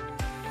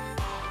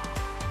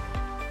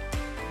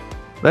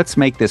 Let's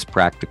make this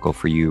practical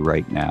for you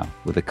right now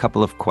with a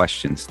couple of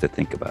questions to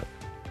think about.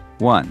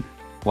 1,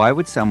 why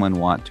would someone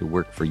want to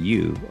work for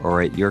you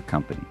or at your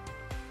company?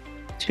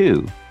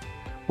 2,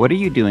 what are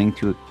you doing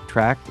to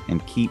attract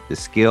and keep the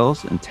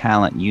skills and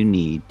talent you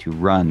need to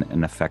run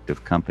an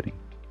effective company?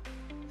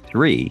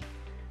 3,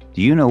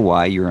 do you know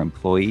why your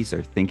employees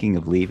are thinking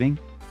of leaving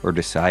or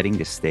deciding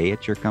to stay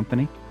at your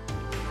company?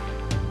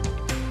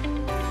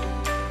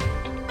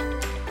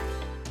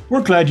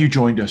 We're glad you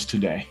joined us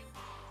today.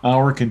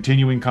 Our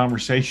continuing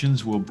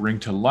conversations will bring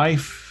to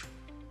life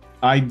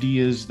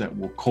ideas that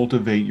will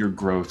cultivate your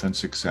growth and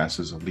success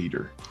as a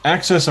leader.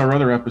 Access our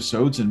other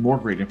episodes and more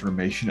great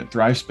information at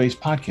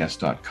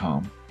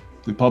thrivespacepodcast.com.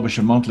 We publish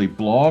a monthly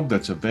blog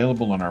that's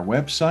available on our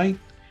website.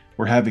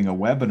 We're having a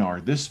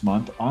webinar this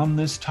month on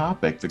this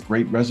topic, the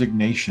Great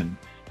Resignation.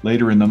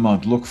 Later in the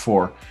month, look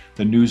for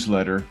the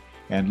newsletter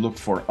and look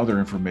for other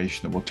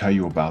information that will tell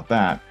you about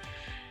that.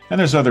 And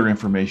there's other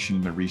information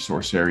in the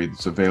resource area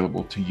that's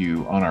available to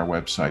you on our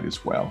website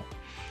as well.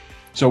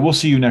 So we'll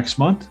see you next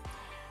month.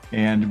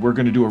 And we're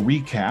going to do a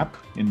recap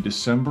in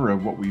December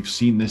of what we've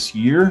seen this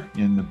year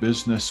in the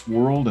business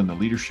world and the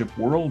leadership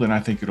world. And I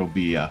think it'll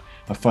be a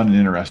fun and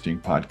interesting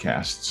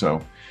podcast.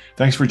 So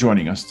thanks for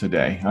joining us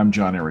today. I'm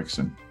John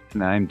Erickson.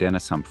 And I'm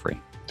Dennis Humphrey.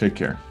 Take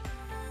care.